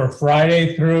presumably for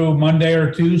Friday through Monday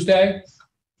or Tuesday?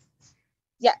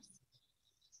 Yes.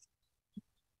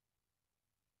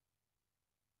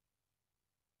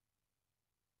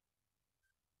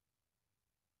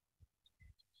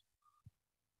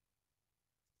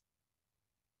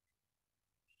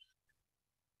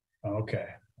 Okay.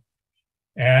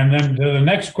 And then the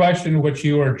next question, which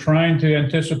you are trying to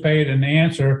anticipate and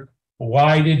answer,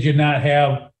 why did you not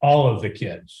have all of the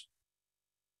kids?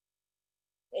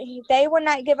 They would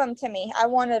not give them to me. I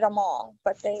wanted them all,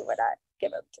 but they would not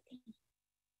give them to me.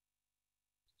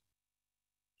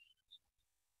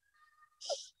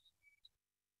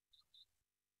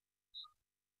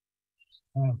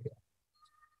 Okay.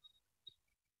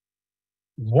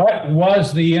 What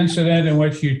was the incident in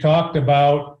which you talked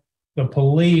about the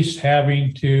police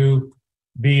having to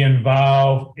be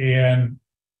involved in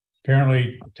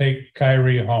apparently take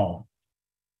Kyrie home?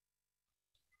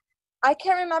 I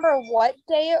can't remember what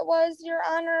day it was, Your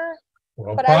Honor.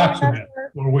 Well, but approximate.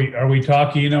 Are we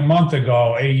talking a month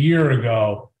ago, a year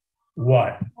ago?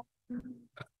 What?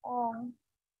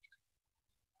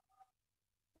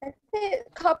 I think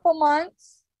a couple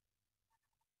months.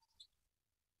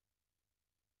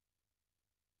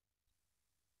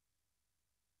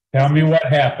 Tell me what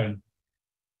happened.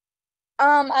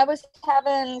 I was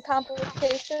having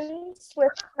complications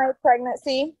with my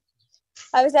pregnancy.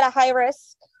 I was at a high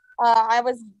risk. I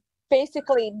was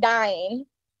basically dying.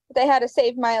 They had to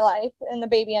save my life, and the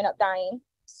baby ended up dying.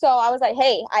 So I was like,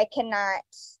 "Hey, I cannot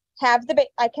have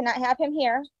I cannot have him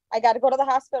here. I got to go to the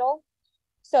hospital.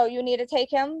 So you need to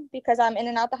take him because I'm in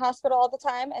and out the hospital all the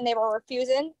time." And they were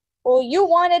refusing. "Well, you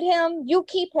wanted him, you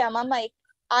keep him." I'm like,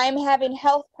 "I'm having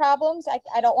health problems.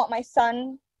 I don't want my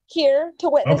son here to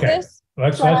witness this."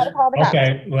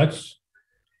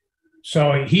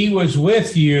 So he was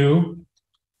with you,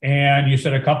 and you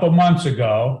said a couple months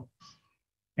ago.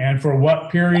 And for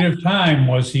what period of time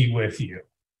was he with you?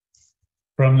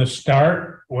 From the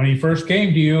start, when he first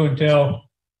came to you, until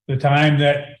the time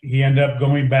that he ended up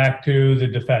going back to the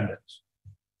defendants?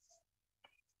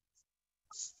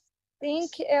 I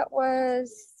think it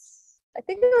was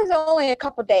only a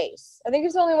couple days. I think he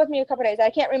was only with me a couple days.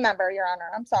 I can't remember, Your Honor.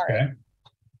 I'm sorry. Okay.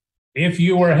 If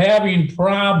you were having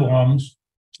problems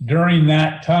during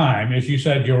that time, as you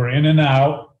said, you were in and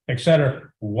out, et cetera,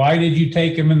 why did you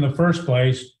take him in the first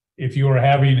place if you were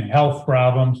having health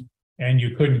problems and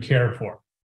you couldn't care for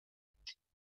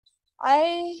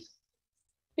him?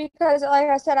 Because like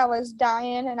I said, I was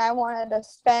dying and I wanted to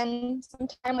spend some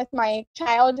time with my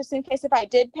child just in case if I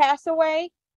did pass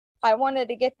away. I wanted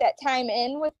to get that time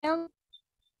in with him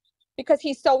because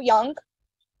he's so young.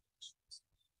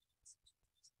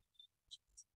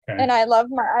 Okay. And I love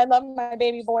my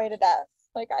baby boy to death.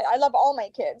 Like I love all my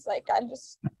kids. Like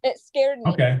it scared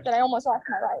me that I almost lost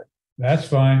my life. That's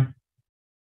fine.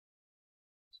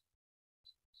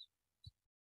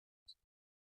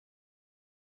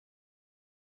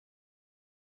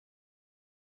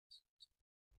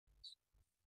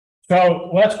 So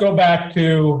let's go back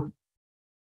to,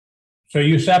 so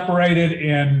you separated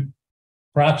in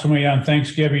approximately on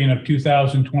Thanksgiving of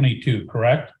 2022,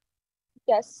 correct?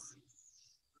 Yes.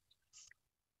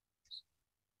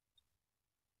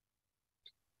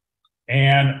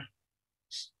 And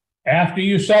after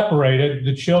you separated,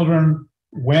 the children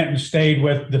went and stayed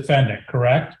with defendant,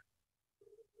 correct?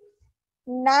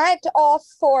 Not all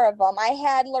four of them. I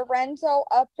had Lorenzo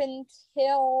up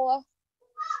until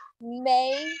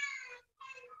May,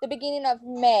 the beginning of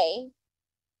May.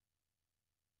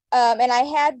 And I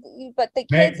had, but the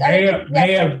kids.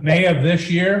 May of this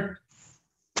year?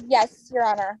 Yes, Your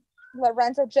Honor.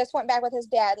 Lorenzo just went back with his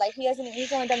dad. Like he's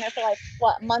only been there for like,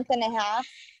 what, month and a half?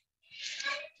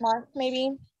 Month,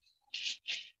 maybe.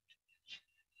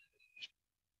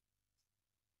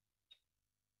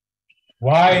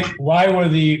 Why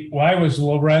was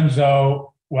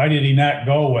Lorenzo, why did he not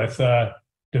go with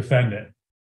defendant?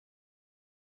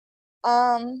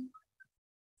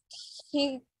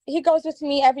 He goes with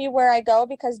me everywhere I go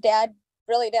because dad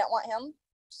really didn't want him.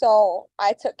 So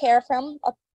I took care of him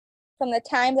up from the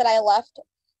time that I left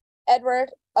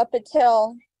Edward up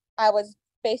until I was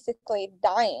basically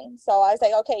dying. So I was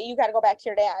like, okay, you got to go back to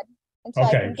your dad until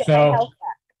I can get my health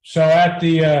back. So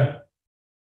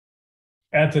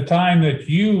at the time that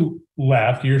you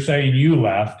left, you're saying you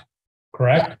left,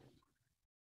 correct?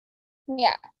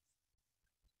 Yeah.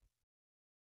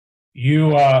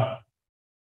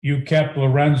 You kept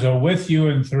Lorenzo with you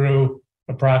and through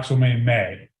approximately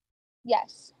May.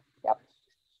 Yes. Yep.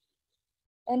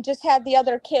 And just had the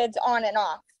other kids on and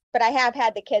off, but I have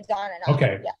had the kids on and off.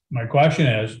 Okay. Yeah. My question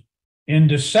is, in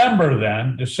December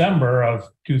of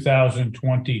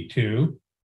 2022,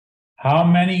 how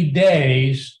many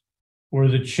days were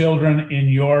the children in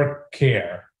your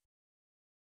care?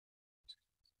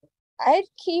 I'd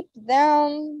keep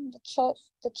them,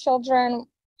 the children,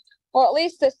 or at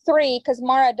least the three, because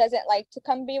Mara doesn't like to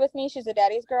come be with me. She's a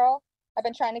daddy's girl. I've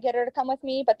been trying to get her to come with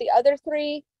me, but the other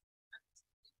three,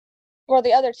 or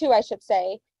the other two, I should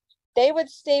say, they would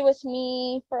stay with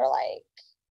me for like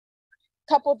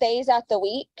a couple days out the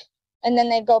week, and then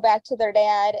they'd go back to their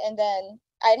dad, and then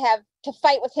I'd have to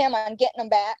fight with him on getting them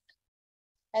back.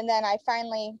 And then I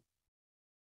finally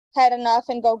had enough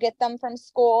and go get them from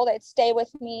school. They'd stay with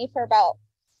me for about,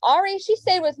 Ari, she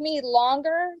stayed with me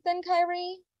longer than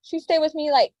Kyrie. She stayed with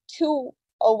me like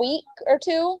a week or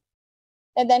two,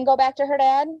 and then go back to her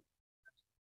dad.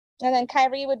 And then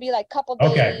Kyrie would be like a couple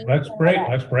days. Okay, let's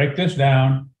break this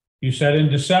down. You said in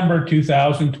December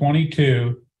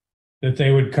 2022 that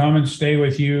they would come and stay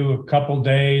with you a couple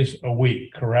days a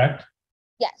week, correct?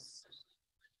 Yes.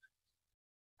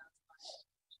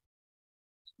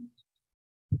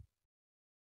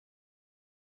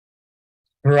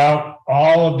 Throughout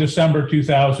all of December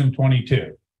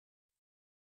 2022?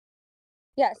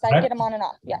 Yes, I get them on and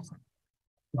off, yes.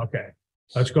 Okay,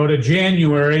 let's go to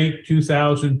January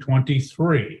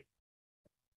 2023.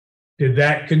 Did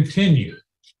that continue?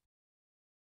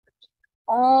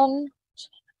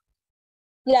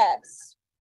 Yes.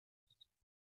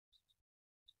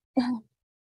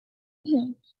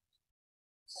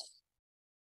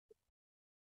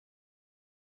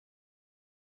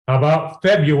 How about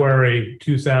February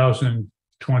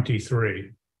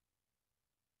 2023?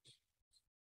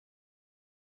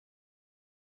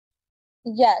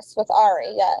 Yes, with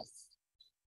Ari, yes.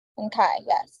 And Kai,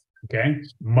 yes. Okay.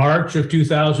 March of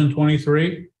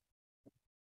 2023?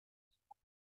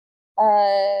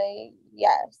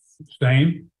 Yes.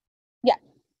 Same? Yeah.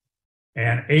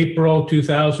 And April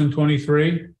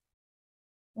 2023?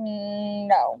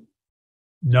 No.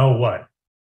 No what?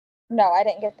 No, I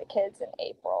didn't get the kids in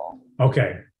April.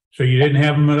 Okay. So you didn't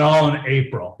have them at all in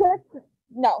April?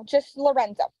 No, just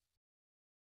Lorenzo.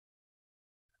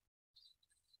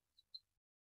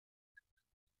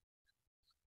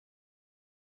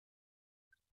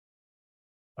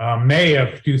 May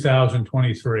of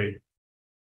 2023.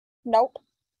 Nope.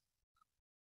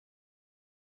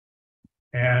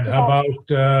 And how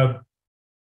about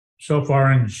so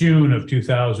far in June of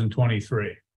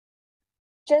 2023?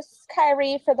 Just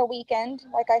Kyrie for the weekend,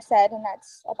 like I said, and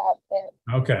that's about it.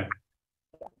 Okay.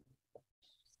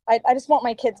 I just want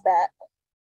my kids back.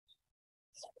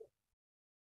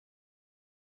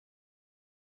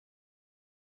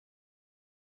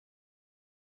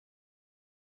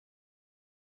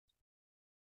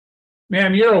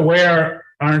 Ma'am, you're aware,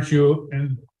 aren't you,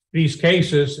 in these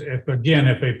cases, if a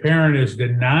parent is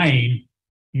denying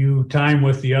you time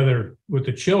with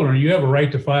the children, you have a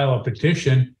right to file a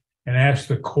petition and ask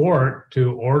the court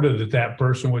to order that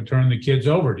person would turn the kids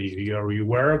over to you. Are you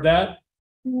aware of that?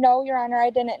 No, Your Honor, I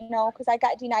didn't know because I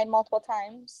got denied multiple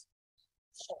times.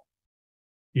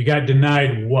 You got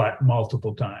denied what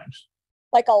multiple times?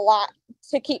 Like a lot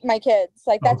to keep my kids.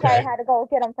 Like that's why I Okay. had to go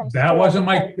get them from That school. wasn't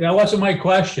my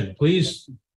question. Please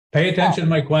pay attention to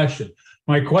my question.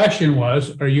 My question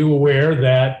was, are you aware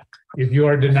that if you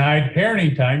are denied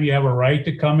parenting time, you have a right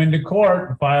to come into court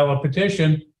and file a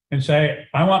petition and say,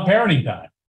 I want parenting time?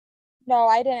 No,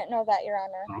 I didn't know that, Your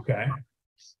Honor. Okay.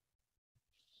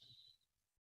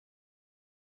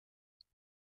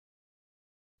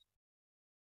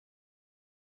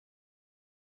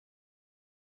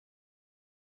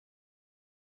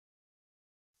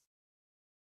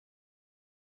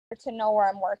 To know where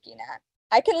I'm working at.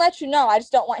 I can let you know. I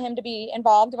just don't want him to be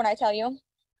involved when I tell you.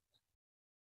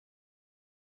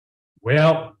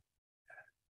 Well,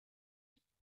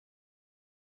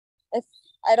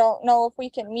 I don't know if we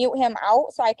can mute him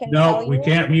out so I can no, tell you. we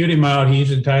can't mute him out.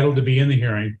 He's entitled to be in the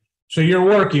hearing. So you're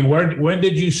working. When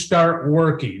did you start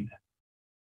working?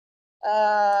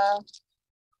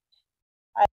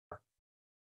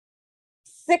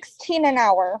 16 an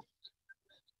hour.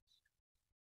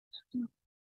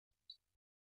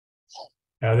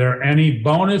 Are there any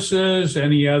bonuses,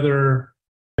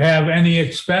 have any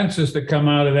expenses that come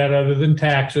out of that other than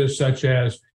taxes, such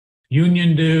as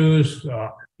union dues,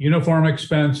 uniform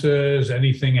expenses,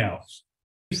 anything else?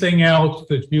 Anything else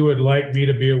that you would like me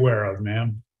to be aware of,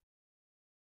 ma'am?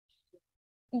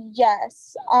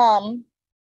 Yes.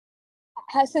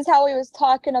 Since how we was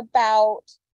talking about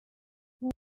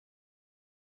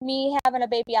me having a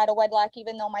baby out of wedlock,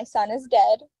 even though my son is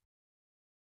dead.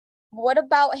 What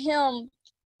about him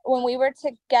when we were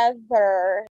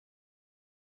together?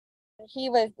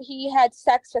 He had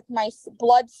sex with my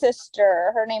blood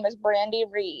sister. Her name is Brandy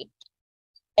Reed.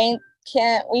 And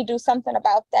can't we do something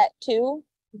about that too?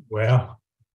 Well.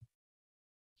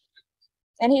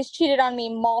 And he's cheated on me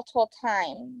multiple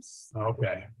times.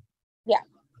 Okay. Yeah.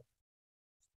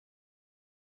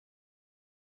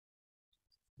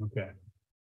 Okay.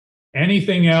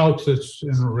 Anything else that's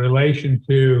in relation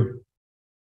to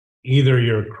either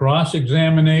your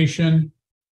cross-examination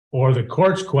or the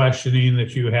court's questioning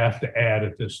that you have to add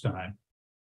at this time?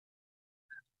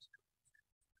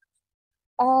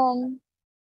 No.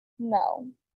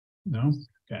 No?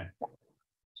 Okay.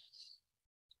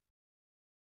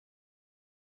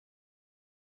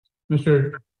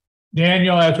 Mr.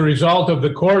 Daniel, as a result of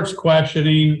the court's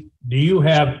questioning, do you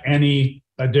have any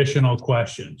additional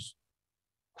questions?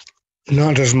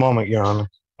 Not at this moment, Your Honor.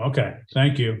 Okay,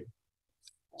 thank you.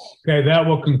 Okay, that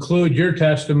will conclude your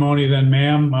testimony then,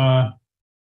 ma'am.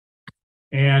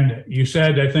 And you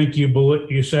said, I think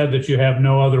you said that you have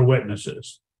no other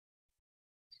witnesses.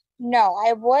 No,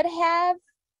 I would have,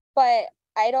 but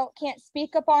I can't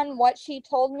speak upon what she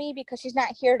told me because she's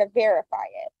not here to verify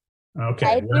it.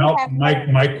 Okay, well,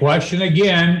 my question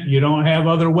again, you don't have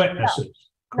other witnesses,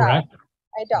 correct? No,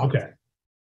 I don't. Okay.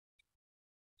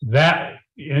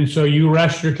 And so you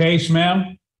rest your case,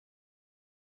 ma'am?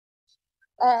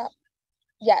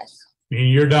 Yes.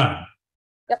 You're done?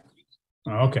 Yep.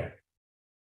 Okay.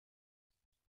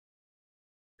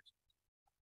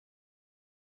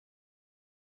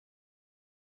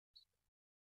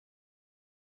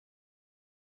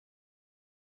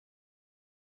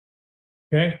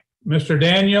 Okay, Mr.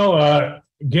 Daniel,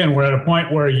 again, we're at a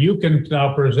point where you can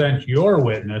now present your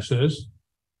witnesses.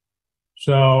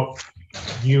 So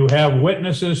you have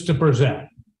witnesses to present.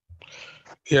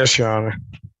 Yes, Your Honor.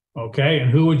 Okay, and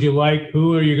who are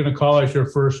you going to call as your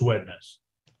first witness?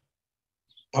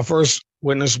 My first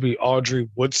witness will be Audrey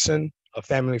Woodson, a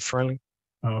family friendly.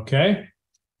 Okay,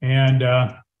 and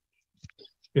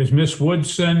is Miss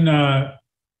Woodson,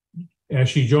 has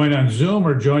she joined on Zoom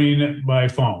or joining it by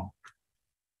phone?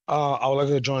 I would like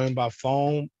to join by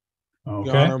phone, okay.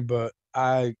 Your Honor, but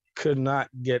I could not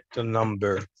get the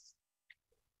number.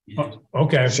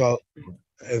 Okay. So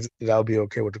that'll be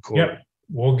okay with the court. Yep.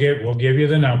 We'll give you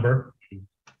the number.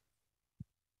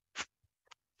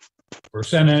 We're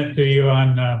sending it to you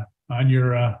on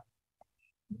your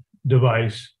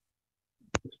device.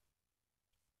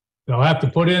 They'll have to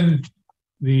put in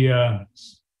the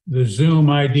Zoom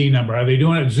ID number. Are they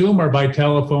doing it Zoom or by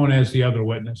telephone as the other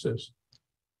witnesses?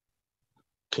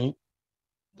 Do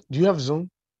you have Zoom?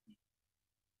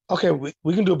 Okay, we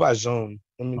can do it by Zoom.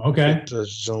 Let me get the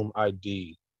Zoom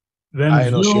ID. Then I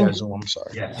know she has Zoom. I'm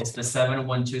sorry. Yeah, it's the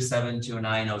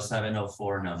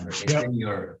 712-729-0704 number. It's in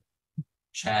your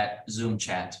chat, Zoom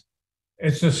chat.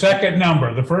 It's the second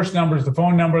number. The first number is the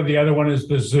phone number. The other one is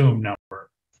the Zoom number.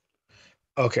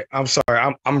 Okay, I'm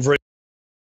sorry. I'm really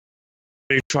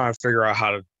trying to figure out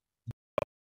how to.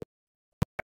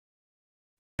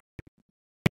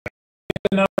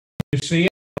 You see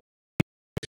it?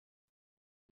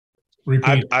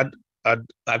 Repeat. I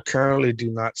currently do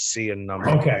not see a number.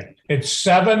 Okay, it's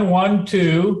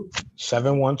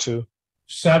 712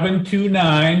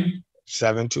 729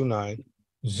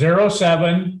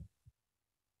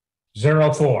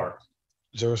 0704.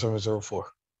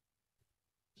 0704.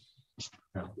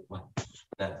 No, what?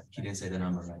 He didn't say the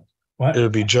number right. What? It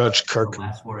would be Judge Kirk.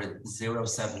 Last word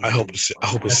 07. I hope it says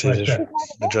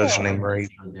the judge's name right.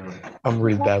 I'm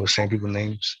really bad with saying people's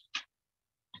names.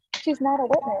 She's not a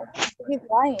witness. He's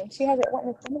lying. She hasn't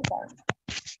witnessed anything.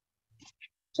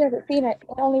 She hasn't seen it.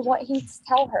 Only what he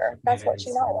tell her. That's what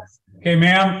she knows. Okay,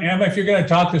 ma'am, if you're going to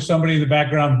talk to somebody in the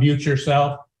background, mute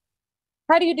yourself.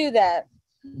 How do you do that?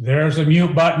 There's a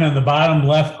mute button in the bottom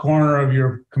left corner of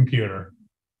your computer.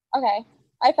 Okay,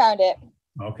 I found it.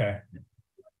 Okay.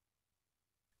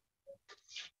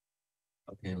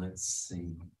 Okay, let's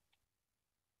see.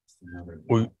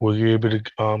 Were you able to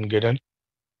get in?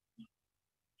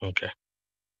 Okay.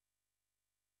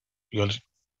 The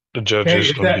judge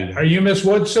is going to be there. Are you Miss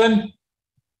Woodson?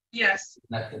 Yes.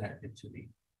 Not connected to the.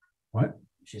 What?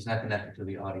 She's not connected to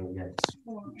the audio yet.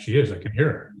 She is. I can hear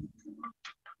her.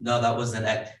 No, that was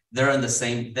they're in the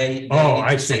same.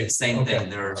 I see. Same thing.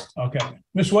 They're okay.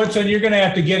 Miss Woodson, you're going to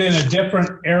have to get in a different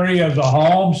area of the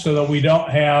home so that we don't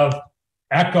have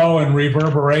echo and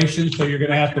reverberation. So you're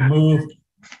going to have to move.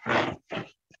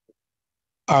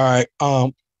 All right.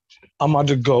 I'm about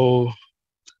to go.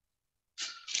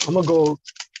 I'm gonna go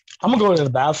to the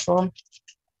bathroom.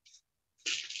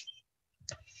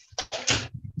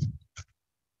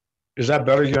 Is that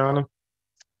better, Your Honor?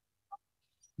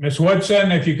 Miss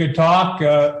Woodson, if you could talk.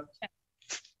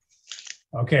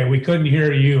 Okay, we couldn't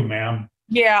hear you, ma'am.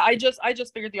 Yeah, I just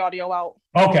figured the audio out.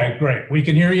 Okay, great. We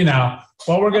can hear you now.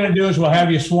 What we're going to do is we'll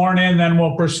have you sworn in, then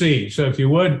we'll proceed. So if you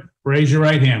would, raise your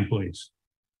right hand, please.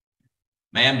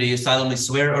 Ma'am, do you solemnly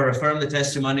swear or affirm the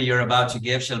testimony you're about to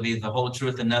give shall be the whole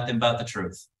truth and nothing but the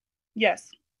truth? Yes.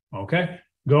 Okay.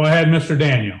 Go ahead, Mr.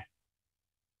 Daniel.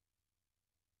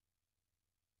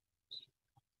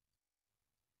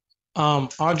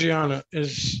 Adriana,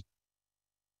 is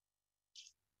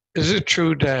it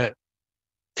true that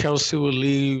Kelsey will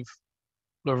leave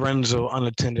Lorenzo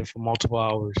unattended for multiple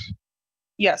hours?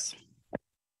 Yes.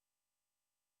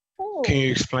 Can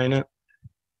you explain it?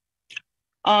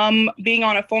 Being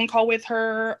on a phone call with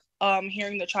her,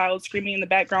 hearing the child screaming in the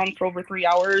background for over 3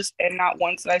 hours, and not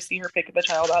once did I see her pick the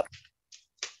child up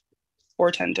or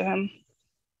attend to him.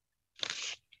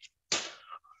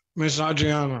 Miss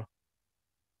Adriana,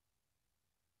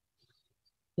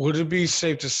 would it be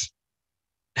safe to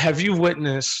have you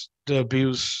witnessed the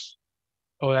abuse?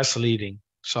 Oh, that's leading.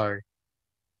 Sorry.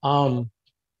 Can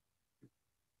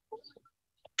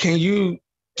you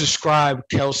describe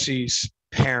Kelsey's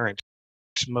parents,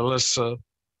 Melissa,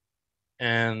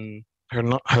 and her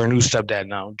new stepdad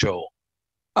now, Joel?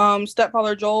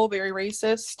 Stepfather Joel, very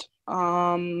racist.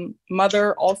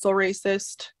 Mother, also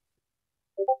racist.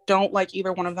 Don't like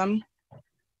either one of them.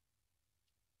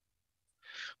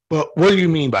 But what do you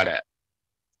mean by that?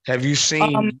 Have you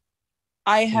seen?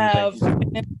 I have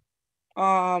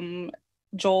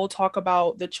Joel talk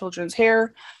about the children's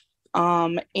hair,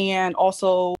 and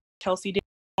also Kelsey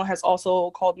Daniel has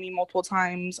also called me multiple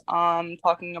times,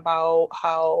 talking about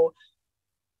how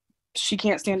she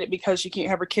can't stand it because she can't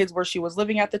have her kids where she was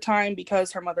living at the time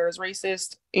because her mother is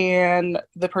racist, and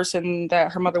the person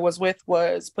that her mother was with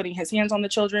was putting his hands on the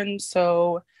children,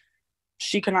 so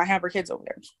she could not have her kids over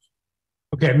there.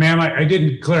 Okay, ma'am, I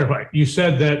didn't clarify. You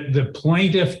said that the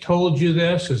plaintiff told you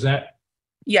this. Is that?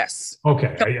 Yes.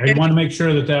 Okay, I want to make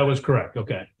sure that that was correct.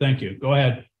 Okay, thank you. Go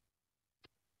ahead.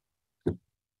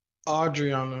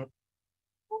 Adriana,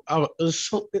 I'm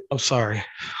sorry.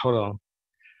 Hold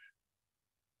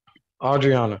on.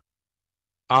 Adriana,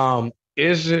 can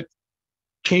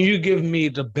you give me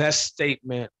the best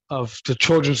statement of the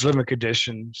children's living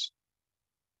conditions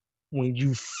when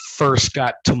you first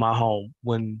got to my home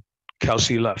when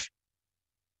Kelsey left?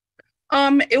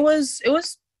 It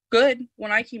was good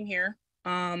when I came here.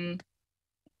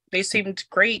 They seemed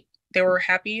great. They were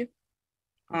happy,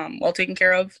 well taken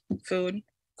care of, food,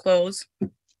 clothes,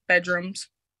 bedrooms.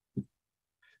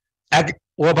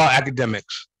 What about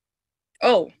academics?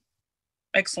 Oh,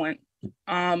 excellent.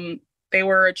 They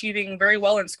were achieving very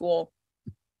well in school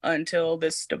until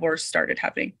this divorce started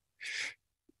happening.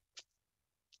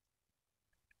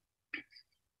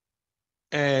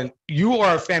 And you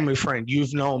are a family friend.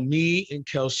 You've known me and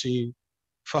Kelsey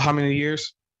for how many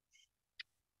years?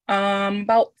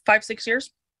 About 5-6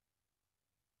 years.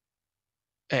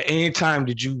 At any time,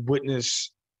 did you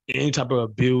witness any type of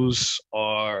abuse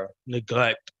or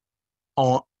neglect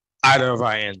on either of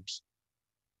our ends?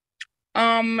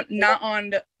 Not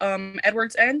on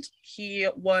Edward's end. He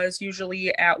was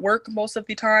usually at work most of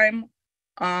the time.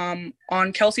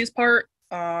 On Kelsey's part,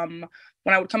 when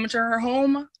I would come into her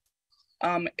home,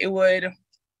 it would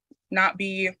not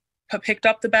be picked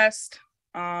up the best.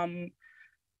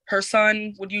 Her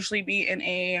son would usually be in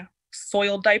a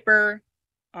soiled diaper.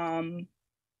 I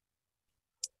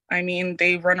mean,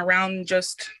 they run around and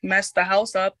just mess the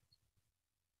house up.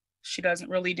 She doesn't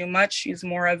really do much. She's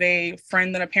more of a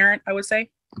friend than a parent, I would say.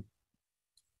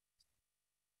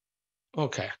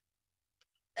 Okay.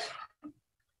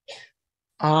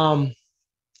 I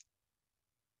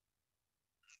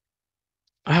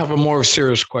have a more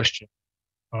serious question.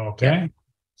 Okay.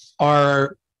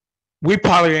 Are we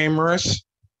polyamorous?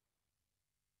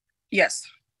 Yes.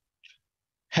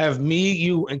 Have me,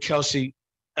 you, and Kelsey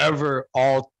ever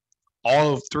all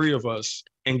of three of us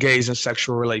engaged in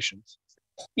sexual relations?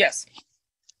 Yes.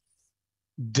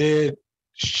 Did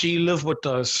she live with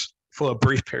us for a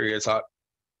brief period of time?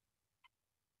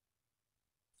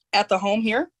 At the home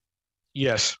here?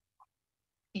 Yes.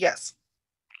 Yes.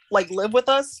 Like live with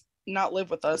us? Not live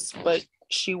with us, but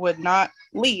she would not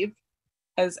leave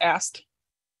as asked.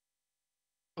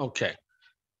 Okay.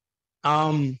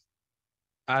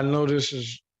 I know this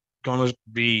is gonna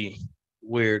be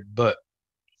weird, but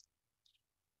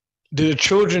did the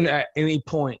children at any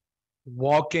point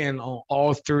walk in on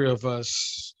all three of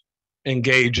us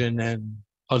engaging in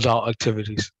adult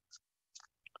activities?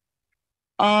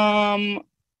 Of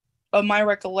my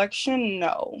recollection,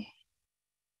 no.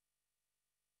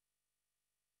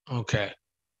 Okay.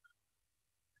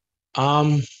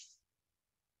 I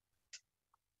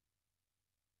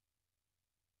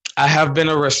have been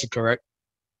arrested, correct?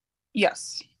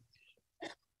 Yes.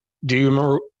 Do you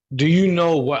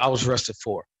know what I was arrested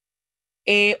for?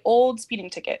 A old speeding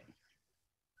ticket.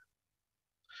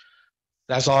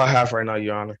 That's all I have right now,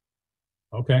 Your Honor.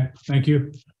 Okay, thank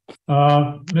you.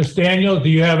 Ms. Daniel, do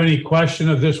you have any question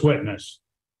of this witness?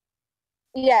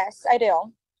 Yes, I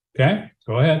do. Okay,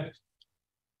 go ahead.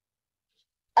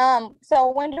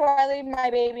 So when do I leave my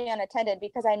baby unattended?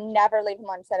 Because I never leave him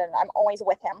unattended. I'm always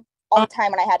with him all the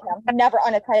time when I had him. Never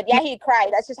unattended. Yeah, he'd cry.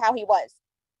 That's just how he was.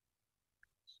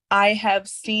 I have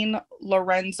seen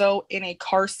Lorenzo in a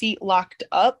car seat locked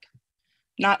up,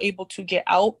 not able to get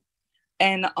out.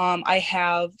 And I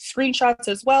have screenshots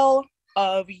as well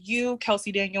of you,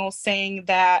 Kelsey Daniel, saying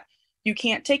that you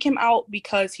can't take him out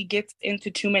because he gets into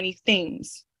too many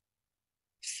things.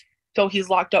 So he's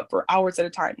locked up for hours at a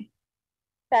time.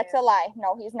 That's a lie.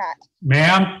 No, he's not.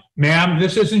 Ma'am,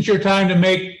 this isn't your time to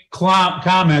make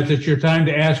comments. It's your time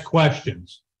to ask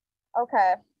questions.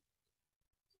 Okay.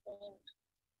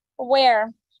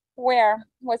 Where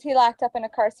was he locked up in a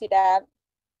car seat at?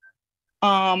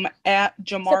 At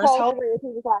Jamar's house. He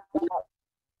was locked up.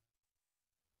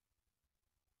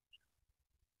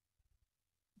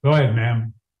 Go ahead,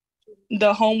 ma'am.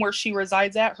 The home where she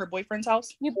resides at, her boyfriend's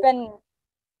house. You've been.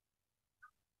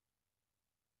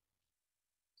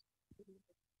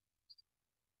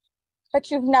 But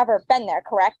you've never been there,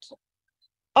 correct?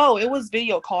 Oh, it was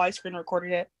video call. I screen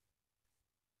recorded it.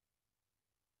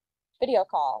 Video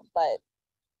call, but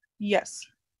yes.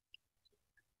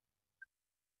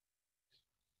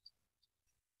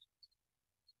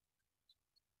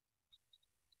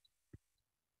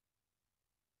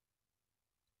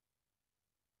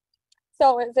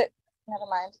 So is it, never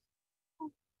mind.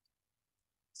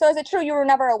 So is it true you were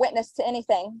never a witness to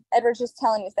anything? Edward's just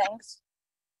telling you things.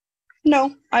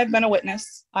 No, I've been a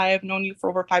witness. I have known you for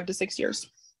over 5 to 6 years.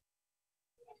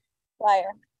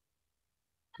 Liar.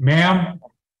 Ma'am,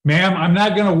 I'm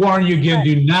not going to warn you again.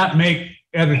 Do not make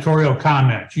editorial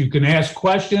comments. You can ask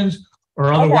questions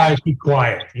or otherwise be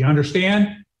quiet. You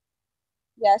understand?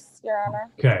 Yes, Your Honor.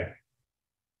 Okay.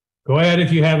 Go ahead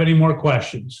if you have any more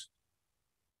questions.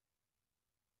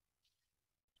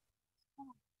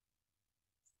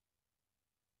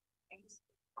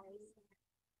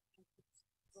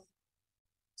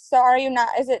 So are you not,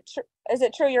 is it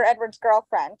true you're Edward's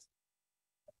girlfriend?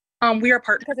 We are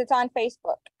partners. Because it's on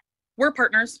Facebook. We're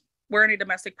partners. We're in a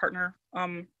domestic partner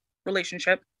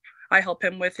relationship. I help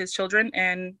him with his children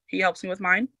and he helps me with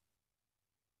mine.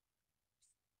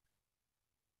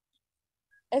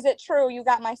 Is it true you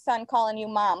got my son calling you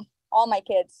mom? All my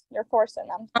kids, you're forcing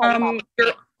them. to call you mom.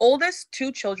 Your oldest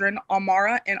 2 children,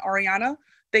 Amara and Ariana,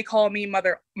 they call me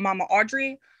Mama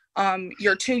Audrey.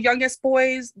 Your 2 youngest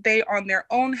boys, they on their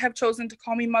own have chosen to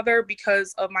call me mother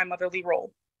because of my motherly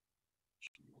role.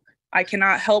 I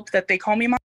cannot help that they call me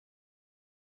mom.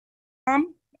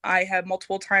 I have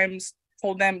multiple times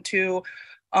told them to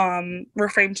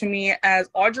refrain to me as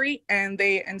Audrey, and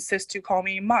they insist to call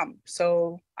me mom.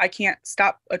 So I can't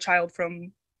stop a child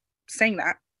from saying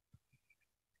that.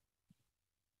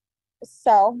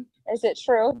 So is it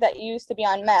true that you used to be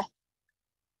on meth?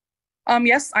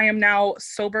 Yes, I am now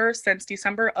sober since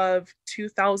December of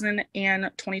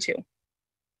 2022.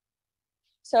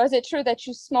 So is it true that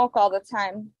you smoke all the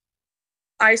time?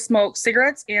 I smoke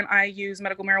cigarettes and I use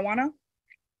medical marijuana.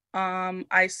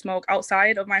 I smoke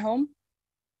outside of my home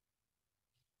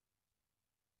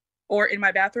or in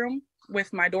my bathroom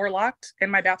with my door locked,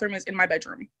 and my bathroom is in my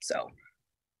bedroom. So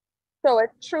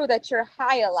it's true that you're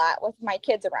high a lot with my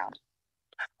kids around?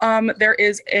 There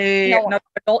is another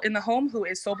adult in the home who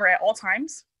is sober at all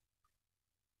times.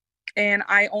 And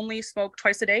I only smoke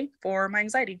twice a day for my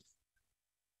anxiety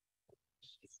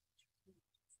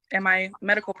and my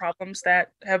medical problems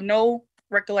that have no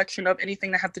recollection of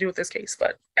anything that have to do with this case,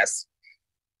 but yes.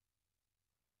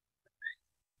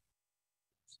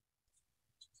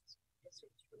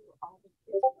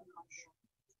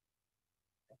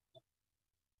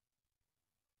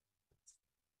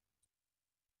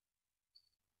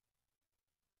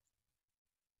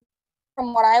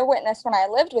 From what I witnessed when I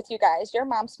lived with you guys, your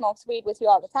mom smokes weed with you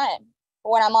all the time. But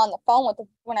when I'm on the phone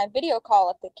when I video call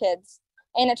with the kids,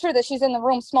 ain't it true that she's in the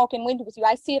room smoking weed with you?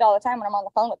 I see it all the time when I'm on the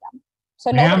phone with them.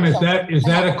 So ma'am, is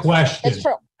that a question? It's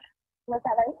true. Was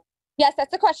that right? Yes,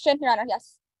 that's a question, Your Honor.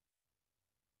 Yes.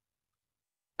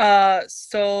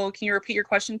 So can you repeat your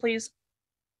question, please?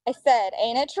 I said,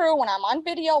 ain't it true when I'm on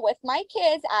video with my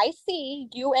kids, I see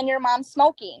you and your mom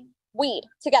smoking weed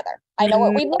together? I know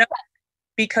what weed looks like.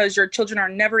 Because your children are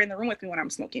never in the room with me when I'm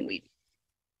smoking weed.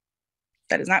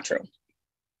 That is not true.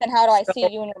 Then how do I see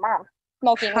you and your mom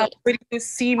smoking weed? How would you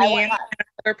see me and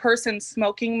another person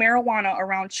smoking marijuana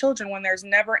around children when there's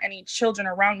never any children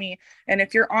around me? And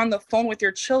if you're on the phone with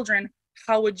your children,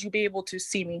 how would you be able to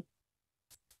see me?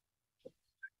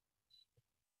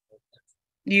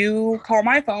 You call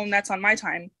my phone, that's on my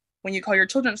time. When you call your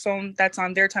children's phone, that's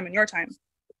on their time and your time.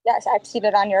 Yes, I've seen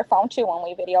it on your phone too when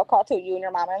we video call too. You and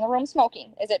your mom are in the room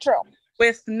smoking. Is it true?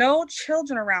 With no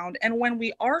children around. And when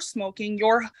we are smoking,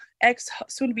 your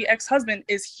soon-to-be ex-husband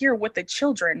is here with the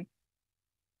children.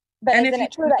 But and isn't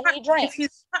it true that he drinks? If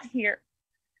he's not here,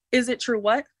 is it true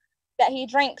what? That he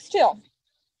drinks too.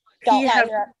 He has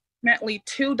approximately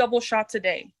 2 double shots a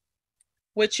day,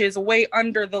 which is way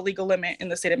under the legal limit in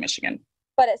the state of Michigan.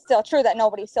 But it's still true that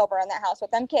nobody's sober in that house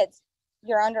with them kids.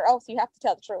 You're under oath, so you have to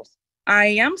tell the truth. I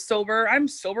am sober. I'm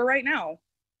sober right now.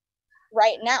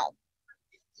 Right now.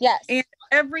 Yes. And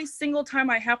every single time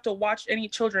I have to watch any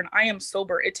children, I am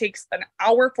sober. It takes an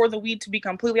hour for the weed to be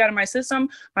completely out of my system.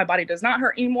 My body does not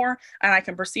hurt anymore, and I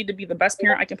can proceed to be the best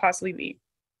parent I can possibly be.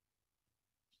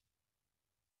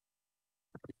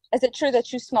 Is it true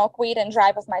that you smoke weed and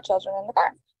drive with my children in the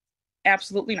car?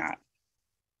 Absolutely not.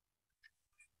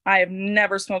 I have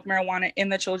never smoked marijuana in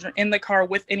the car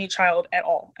with any child at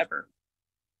all, ever.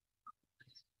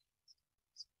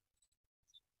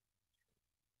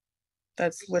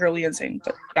 That's literally insane.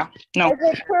 But yeah, no. Is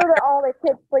it true that all the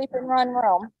kids sleep in one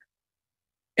room?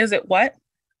 Is it what?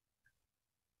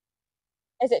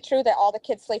 Is it true that all the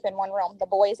kids sleep in one room, the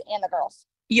boys and the girls?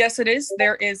 Yes, it is.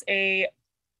 There is a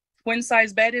twin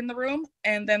size bed in the room,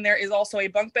 and then there is also a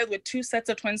bunk bed with 2 sets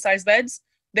of twin size beds.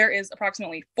 There is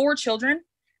approximately 4 children,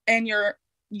 and your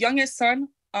youngest son,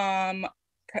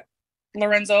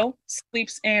 Lorenzo,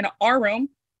 sleeps in our room,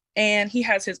 and he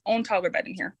has his own toddler bed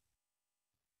in here.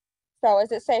 So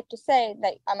is it safe to say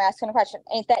that, I'm asking a question,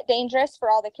 ain't that dangerous for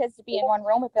all the kids to be in one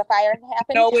room if the fire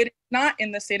happens? No, it is not.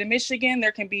 In the state of Michigan,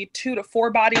 there can be 2 to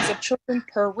 4 bodies of children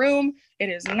per room. It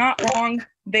is not wrong.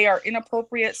 They are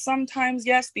inappropriate sometimes.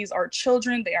 Yes, these are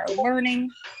children. They are learning.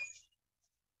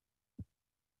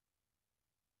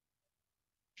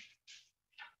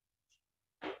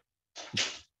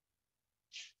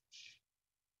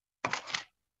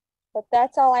 But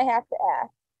that's all I have to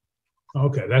ask.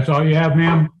 Okay, that's all you have,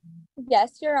 ma'am?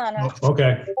 Yes, Your Honor.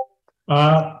 Okay.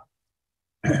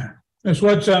 Ms.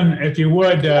 Woodson, if you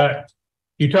would,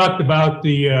 you talked about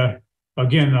the,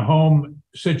 again, the home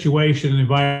situation, the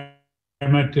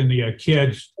environment, and the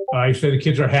kids. You said the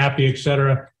kids are happy, et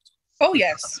cetera. Oh,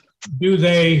 yes. Do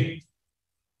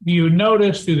you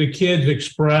notice, do the kids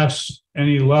express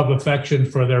any love, affection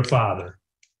for their father?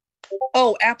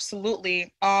 Oh,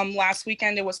 absolutely. Last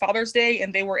weekend it was Father's Day,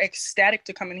 and they were ecstatic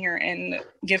to come in here and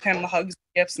give him hugs,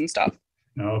 gifts, and stuff.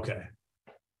 Okay.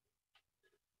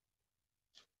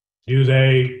 You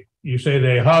say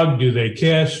they hug, do they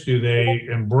kiss, do they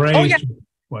embrace? Oh, yeah.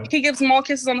 What? He gives them all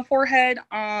kisses on the forehead.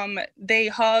 They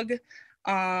hug.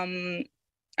 I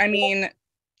mean,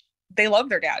 they love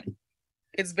their dad.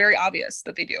 It's very obvious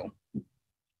that they do.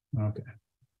 Okay.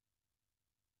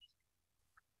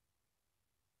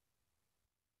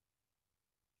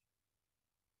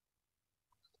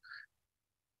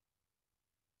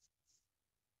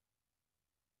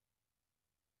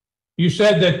 You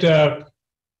said that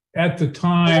at the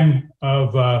time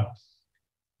of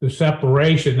the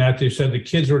separation, that they said the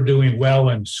kids were doing well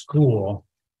in school.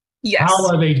 Yes. How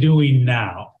are they doing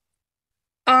now?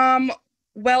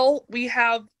 Well, we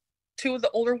have 2 of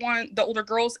the older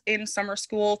girls in summer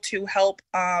school to help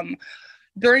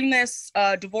during this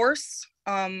divorce.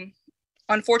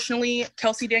 Unfortunately,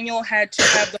 Kelsey Daniel had to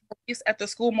have the police at the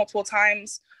school multiple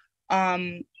times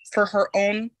for her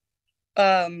own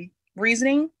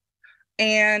reasoning.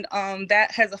 And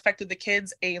that has affected the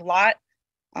kids a lot.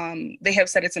 They have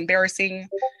said it's embarrassing.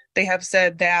 They have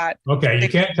said that. Okay, you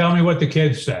can't tell me what the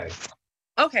kids say.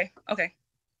 Okay.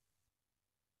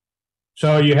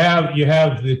 So you have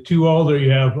the 2 older. You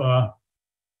have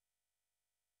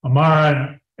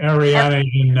Amara and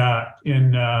Ariana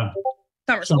in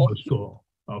summer school.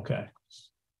 Okay.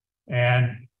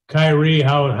 And Kyrie,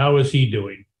 how is he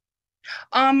doing?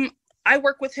 I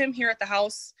work with him here at the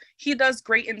house. He does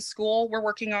great in school. We're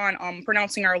working on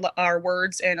pronouncing our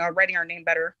words and writing our name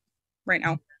better right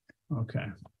now. Okay.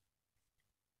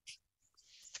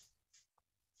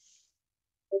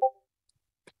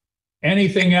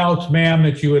 Anything else, ma'am,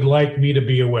 that you would like me to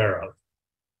be aware of?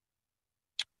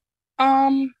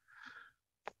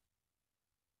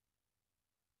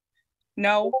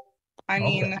 No. I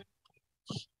mean,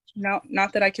 no,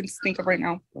 not that I can think of right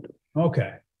now.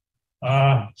 Okay.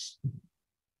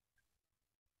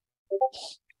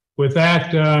 With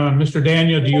that, Mr.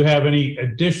 Daniel, do you have any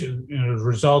addition, as a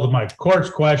result of my court's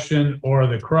question or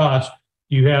the cross,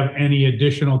 do you have any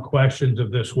additional questions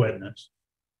of this witness?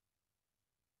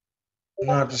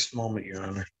 Not at this moment, Your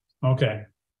Honor. Okay.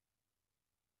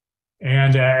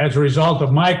 And as a result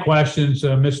of my questions,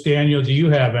 Ms. Daniel, do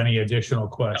you have any additional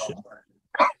questions?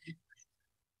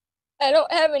 I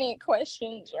don't have any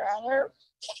questions, Your Honor.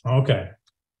 Okay.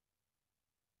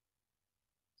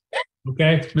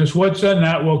 Okay, Ms. Woodson,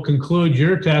 that will conclude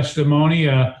your testimony.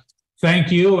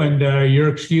 Thank you, and you're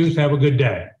excused. Have a good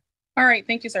day. All right.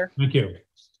 Thank you, sir. Thank you.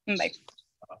 Bye.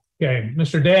 Okay,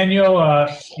 Mr. Daniel,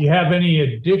 you have any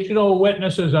additional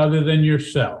witnesses other than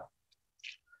yourself?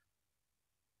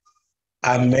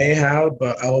 I may have,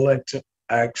 but I would like to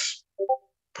ask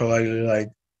politely, like,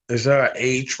 is there an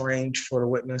age range for the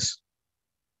witness?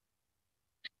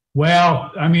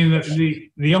 Well, I mean,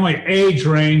 the only age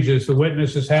range is the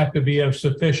witnesses have to be of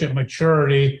sufficient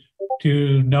maturity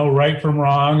to know right from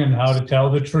wrong and how to tell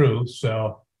the truth.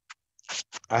 So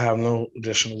I have no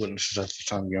additional witnesses at the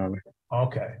time, Your Honor.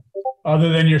 Okay. Other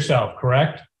than yourself,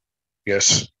 correct?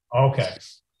 Yes. Okay.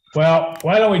 Well,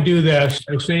 why don't we do this?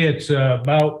 I see it's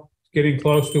about getting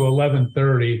close to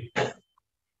 11:30.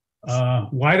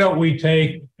 Why don't we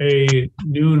take a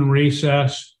noon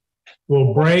recess?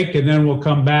 We'll break and then we'll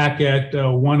come back at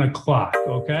 1 o'clock,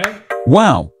 okay?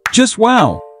 Wow, just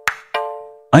wow.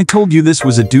 I told you this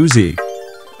was a doozy.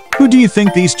 Who do you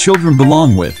think these children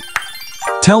belong with?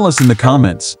 Tell us in the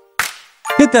comments.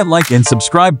 Hit that like and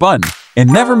subscribe button, and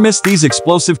never miss these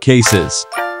explosive cases.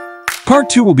 Part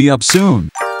 2 will be up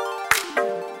soon.